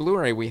DVD and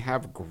Blu-ray, we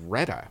have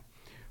Greta,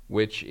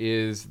 which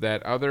is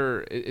that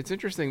other... It's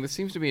interesting. This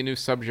seems to be a new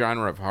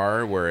subgenre of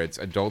horror where it's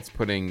adults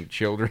putting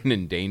children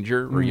in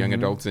danger or young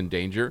adults in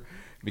danger,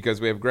 because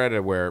we have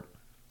Greta where,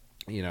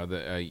 you know,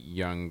 a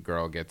young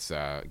girl gets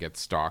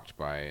stalked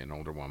by an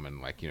older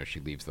woman. Like, you know, she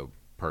leaves the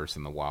purse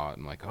in the wallet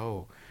and like,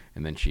 oh...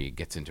 And then she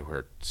gets into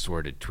her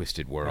sordid,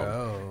 twisted world.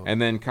 Oh.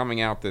 And then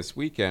coming out this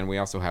weekend, we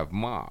also have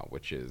Ma,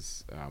 which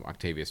is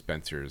Octavia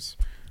Spencer's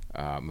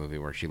movie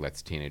where she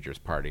lets teenagers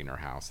party in her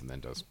house and then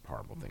does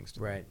horrible things to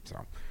them. Right.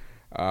 So,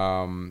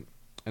 and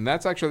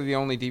that's actually the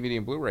only DVD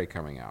and Blu-ray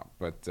coming out.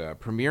 But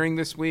premiering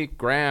this week,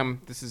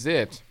 Graham, this is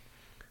it.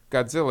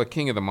 Godzilla,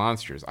 King of the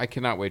Monsters. I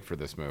cannot wait for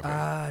this movie.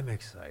 I'm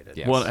excited.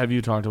 Yes. Well, have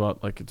you talked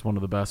about, like, it's one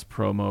of the best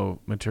promo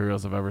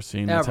materials I've ever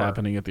seen that's Ever.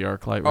 happening at the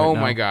ArcLight right now? Oh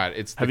my God!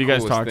 It's the Have you guys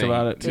coolest talked thing.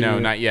 about it, too? No,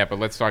 not yet. But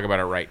let's talk about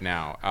it right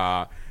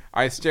now.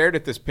 I stared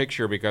at this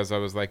picture because I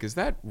was like, "Is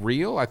that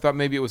real?" I thought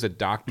maybe it was a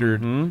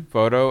doctored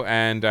photo,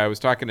 and I was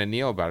talking to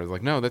Neil about it. I was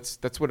like, "No,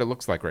 that's what it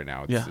looks like right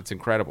now. It's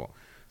incredible."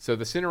 So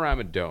the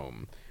Cinerama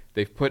Dome,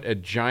 they've put a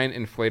giant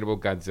inflatable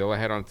Godzilla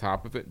head on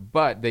top of it,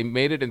 but they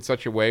made it in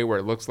such a way where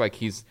it looks like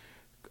he's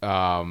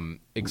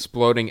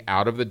exploding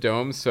out of the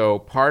dome. So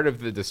part of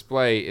the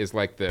display is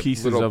like the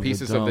little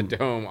pieces of the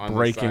dome on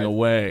breaking the side.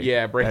 away.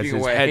 Yeah, breaking as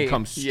his away. head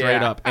comes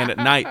straight up. And at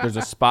night, there's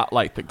a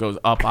spotlight that goes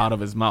up out of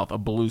his mouth, a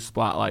blue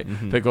spotlight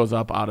that goes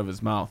up out of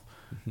his mouth.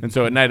 And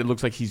so at night, it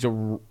looks like he's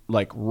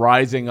like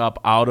rising up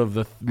out of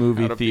the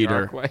movie Out of the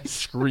theater, ArcLight.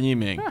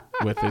 screaming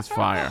with his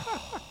fire.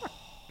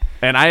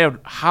 And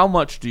how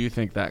much do you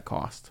think that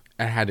cost?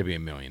 It had to be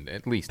 $1 million,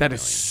 at least. That $1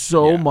 is million.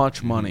 so Yeah.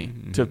 much money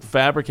to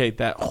fabricate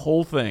that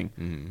whole thing.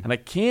 And I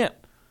can't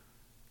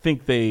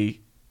think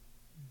they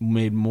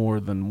made more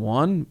than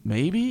one,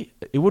 maybe.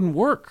 It wouldn't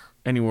work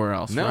anywhere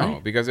else, No,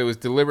 right? because it was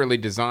deliberately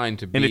designed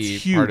to be And it's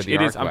part of huge. the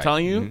It is. I'm ArcLight.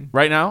 telling you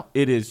right now,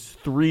 it is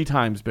 3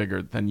 times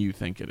bigger than you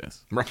think it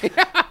is. Right?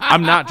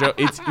 I'm not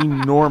joking. It's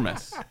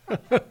enormous.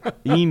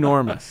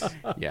 Enormous.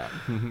 Yeah.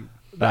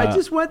 I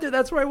just went there.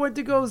 That's where I went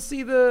to go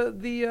see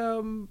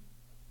the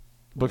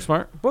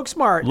Booksmart?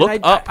 Booksmart. Look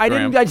and up, I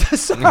Graham.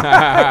 didn't.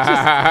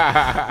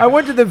 I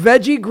went to the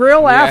veggie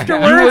grill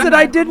afterwards, and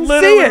I didn't see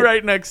Literally it.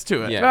 right next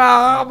to it.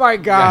 Oh my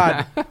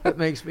god, that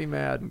makes me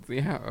mad.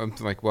 Yeah, I'm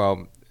like,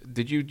 well,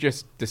 did you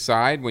just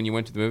decide when you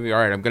went to the movie? All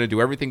right, I'm going to do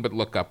everything but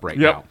look up right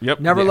now. Yep.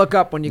 Never look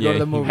up when you go to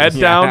the movie. Head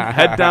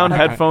down,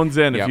 headphones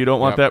in if Yep, you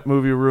don't want yep. that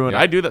movie ruined.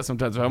 Yep. I do that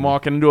sometimes. If I'm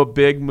walking into a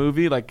big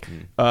movie like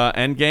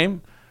Endgame,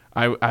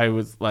 I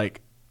was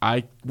like,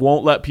 I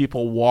won't let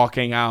people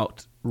walking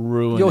out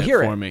ruin You'll it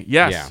hear for it. me.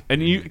 Yes. Yeah.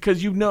 And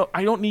because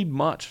I don't need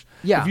much.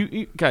 Yeah. If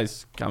you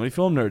guys, comedy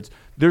film nerds,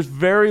 there's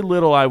very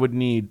little I would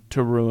need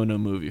to ruin a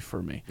movie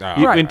for me.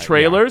 In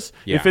trailers,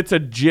 Yeah. if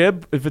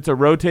it's a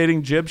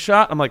rotating jib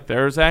shot, I'm like,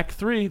 there's Act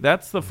 3.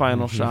 That's the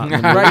final shot.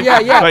 Right?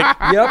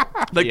 Yeah.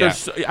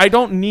 Like, I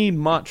don't need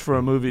much for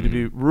a movie to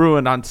be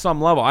ruined on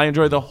some level. I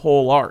enjoy the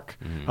whole arc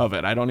of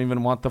it. I don't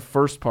even want the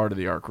first part of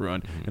the arc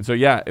ruined. And so,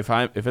 yeah, if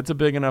it's a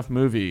big enough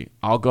movie,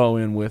 I'll go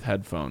in with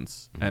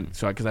headphones, and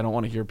so because I don't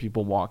want to hear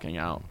people walking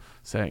out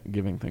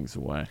giving things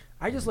away.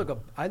 I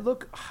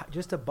look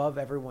just above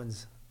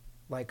everyone's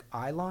like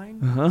eye line,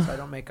 so I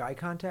don't make eye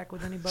contact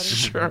with anybody.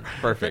 Sure,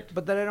 perfect.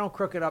 But then I don't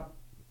crook it up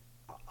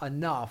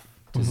enough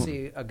to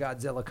see a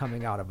Godzilla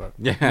coming out of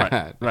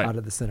Right. out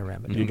of the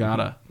Cinerama. You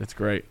gotta. It's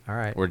great. All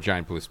right. Or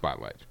giant blue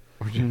spotlight.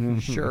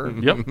 Sure.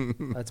 Yep.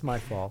 That's my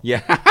fault.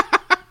 Yeah.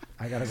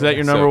 I gotta Is go that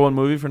your back. number one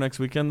movie for next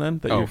weekend then?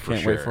 That you for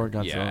can't sure. wait for?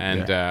 Godzilla. Yeah,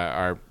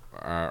 and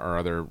our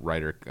other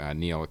writer,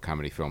 Neil at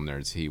Comedy Film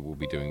Nerds, he will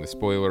be doing the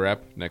spoiler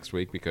ep next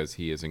week because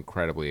he is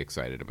incredibly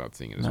excited about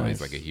seeing it as well.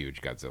 He's like a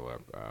huge Godzilla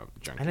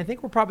junkie. And I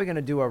think we're probably going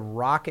to do a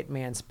Rocket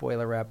Man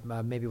spoiler rep,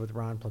 maybe with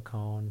Ron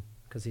Placone,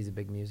 because he's a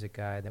big music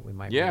guy that we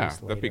might release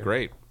later. That'd be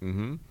great.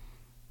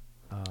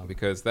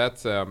 Because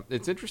that's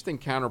it's interesting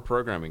counter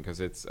programming because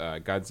it's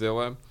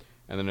Godzilla,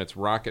 and then it's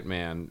Rocket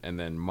Man, and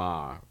then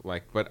Ma.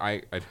 But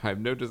I have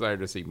no desire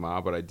to see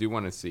Ma, but I do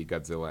want to see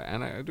Godzilla,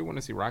 and I do want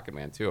to see Rocket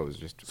Man too. It was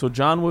just So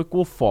John Wick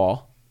will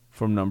fall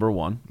from number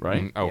one,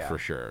 right? for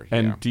sure.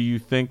 And yeah. do you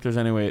think there's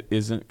any way it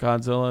isn't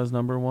Godzilla as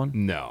number one?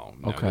 No.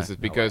 Okay. This is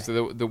because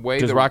the way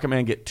Does Rocket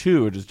Man get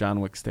 2, or does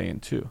John Wick stay in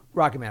 2?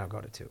 Rocket Man will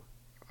go to 2.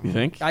 You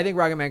think? I think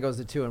Rocket Man goes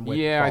to 2 and Wick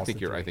Yeah, I falls think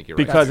to you're. 3. I think you're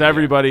Because right.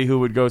 everybody who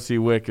would go see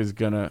Wick is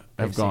gonna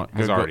has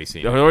already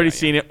seen it. They've already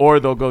seen it, or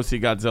they'll go see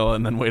Godzilla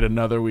and then wait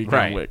another week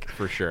Right, on Wick.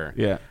 for sure.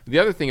 Yeah. The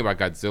other thing about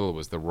Godzilla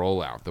was the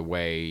rollout, the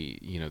way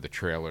the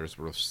trailers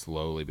were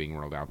slowly being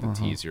rolled out, the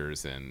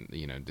teasers, and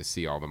to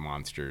see all the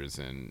monsters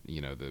and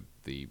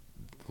the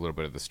little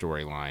bit of the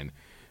storyline.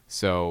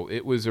 So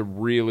it was a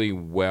really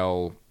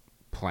well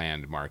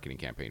planned marketing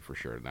campaign for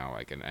sure. Now,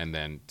 and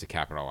then to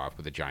cap it all off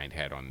with a giant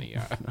head on the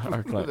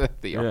Arc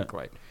light. the arc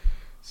light.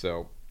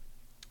 So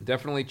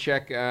definitely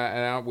check it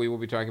out. We will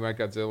be talking about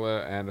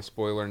Godzilla and a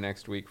spoiler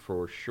next week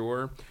for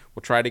sure.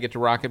 We'll try to get to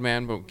Rocket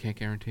Man, but we can't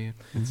guarantee it.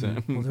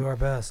 We'll do our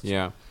best.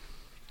 Yeah.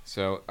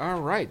 So,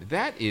 all right.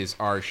 That is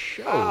our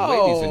show,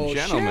 Oh, ladies and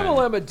gentlemen.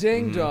 Channel Emma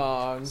Ding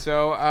Dong.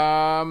 So,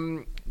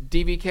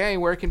 DVK,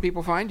 where can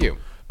people find you?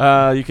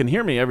 You can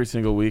hear me every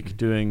single week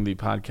doing the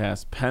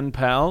podcast Pen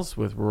Pals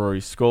with Rory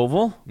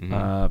Scovel.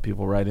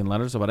 People write in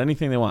letters about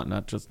anything they want.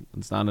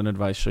 It's not an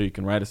advice show. You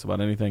can write us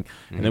about anything.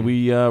 And then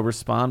we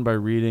respond by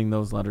reading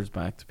those letters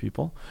back to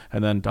people.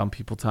 And then Dumb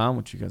People Town,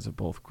 which you guys have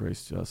both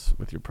graced us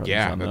with your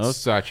presence on those. Yeah, that's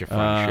such a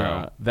fun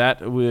show.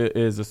 That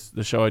is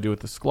the show I do with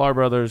the Sklar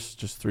brothers.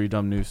 Just 3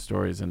 dumb news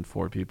stories and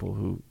 4 people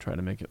who try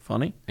to make it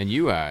funny. And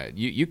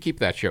you keep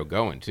that show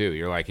going, too.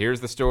 You're like,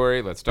 here's the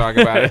story. Let's talk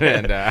about it.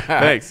 And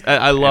Thanks.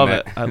 I love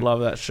it. I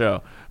love that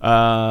show.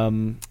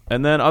 And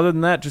then other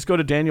than that, just go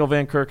to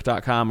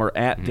danielvankirk.com or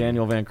at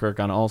Daniel Van Kirk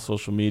on all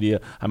social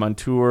media. I'm on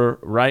tour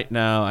right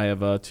now. I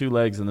have 2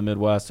 legs in the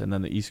Midwest and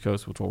then the East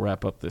Coast, which will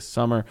wrap up this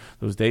summer.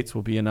 Those dates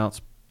will be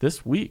announced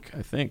this week,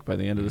 I think, by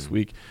the end of this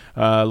week.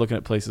 Looking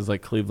at places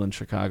like Cleveland,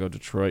 Chicago,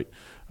 Detroit,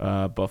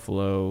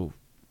 Buffalo,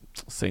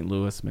 St.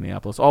 Louis,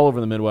 Minneapolis, all over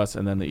the Midwest,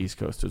 and then the East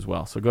Coast as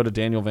well. So go to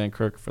Daniel Van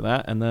Kirk for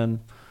that, and then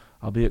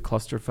I'll be at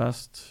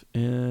Clusterfest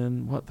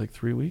in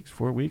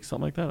 4 weeks,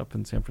 something like that, up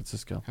in San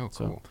Francisco. Oh, cool.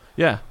 So,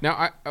 yeah.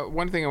 Now,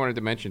 one thing I wanted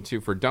to mention,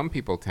 too, for Dumb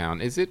People Town,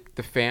 is it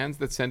the fans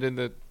that send in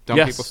the Dumb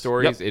People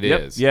stories? Yep. It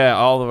is. Yeah,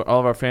 all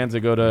of our fans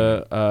that go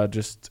to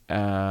just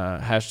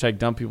hashtag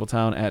Dumb People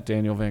Town at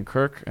Daniel Van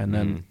Kirk, and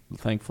then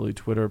thankfully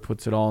Twitter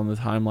puts it all in the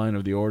timeline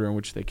of the order in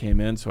which they came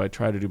in, so I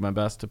try to do my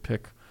best to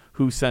pick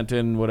who sent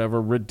in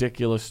whatever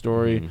ridiculous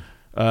story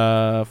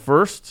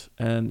first,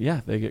 and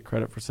they get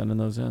credit for sending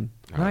those in.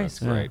 Nice.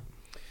 That's great.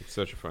 It's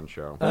such a fun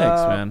show.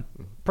 Thanks, man.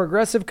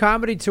 Progressive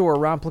Comedy Tour.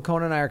 Ron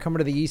Placone and I are coming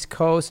to the East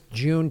Coast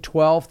June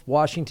 12th,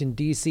 Washington,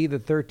 D.C., the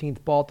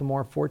 13th,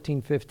 Baltimore,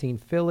 14, 15,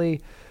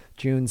 Philly,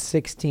 June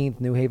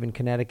 16th, New Haven,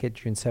 Connecticut,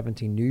 June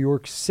 17th, New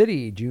York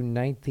City, June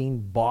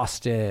 19th,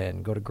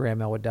 Boston. Go to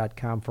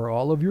GrahamElwood.com for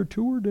all of your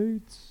tour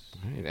dates.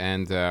 Right.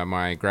 And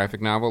my graphic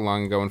novel,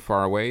 Long Ago and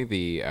Far Away,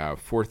 the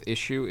 4th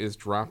issue is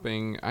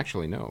dropping.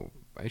 Actually, no.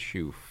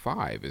 Issue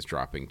 5 is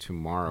dropping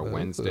tomorrow,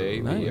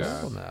 Wednesday, the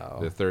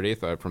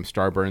 30th, from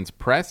Starburns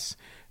Press.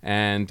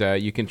 And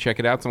you can check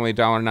it out. It's only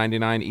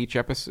 $1.99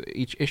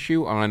 each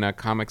issue on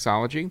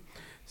Comixology.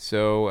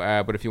 So,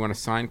 but if you want a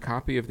signed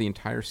copy of the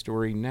entire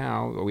story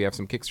now, we have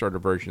some Kickstarter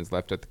versions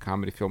left at the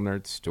Comedy Film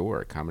Nerds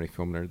store,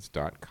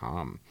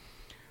 comedyfilmnerds.com.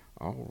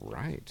 All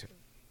right.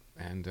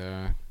 And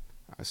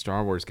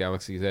Star Wars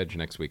Galaxy's Edge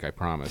next week, I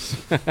promise.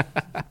 The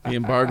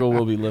embargo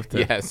will be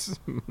lifted. Yes.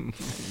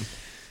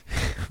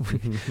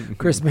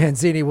 Chris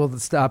Mancini will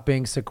stop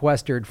being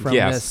sequestered from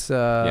this.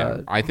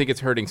 I think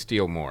it's hurting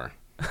Steele more.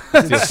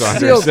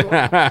 Steele,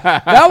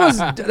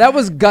 that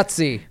was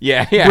gutsy.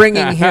 Yeah.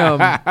 Bringing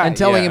him and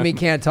telling him he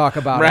can't talk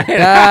about it.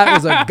 That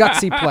was a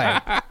gutsy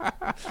play.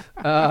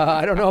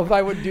 I don't know if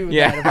I would do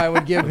that. If I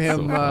would give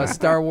him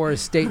Star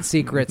Wars state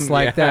secrets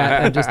like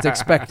that and just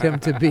expect him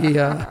to be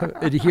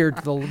adhere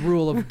to the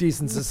rule of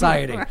decent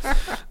society.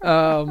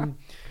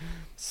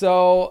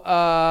 So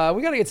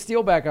we got to get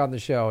Steele back on the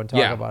show and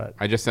talk about it.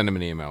 I just sent him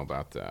an email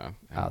about him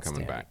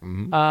coming back.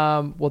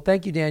 Well,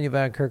 thank you, Daniel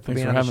Van Kirk, for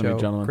being on the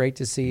show. Me, great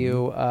to see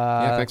you.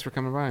 Thanks for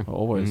coming by.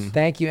 Always.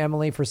 Thank you,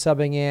 Emily, for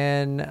subbing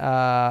in.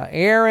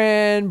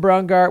 Aaron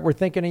Brungart, we're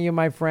thinking of you,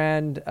 my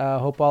friend.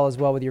 Hope all is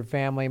well with your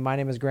family. My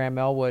name is Graham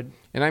Elwood.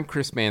 And I'm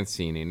Chris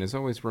Mancini. And as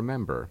always,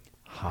 remember,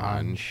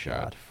 Han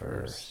shot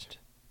first.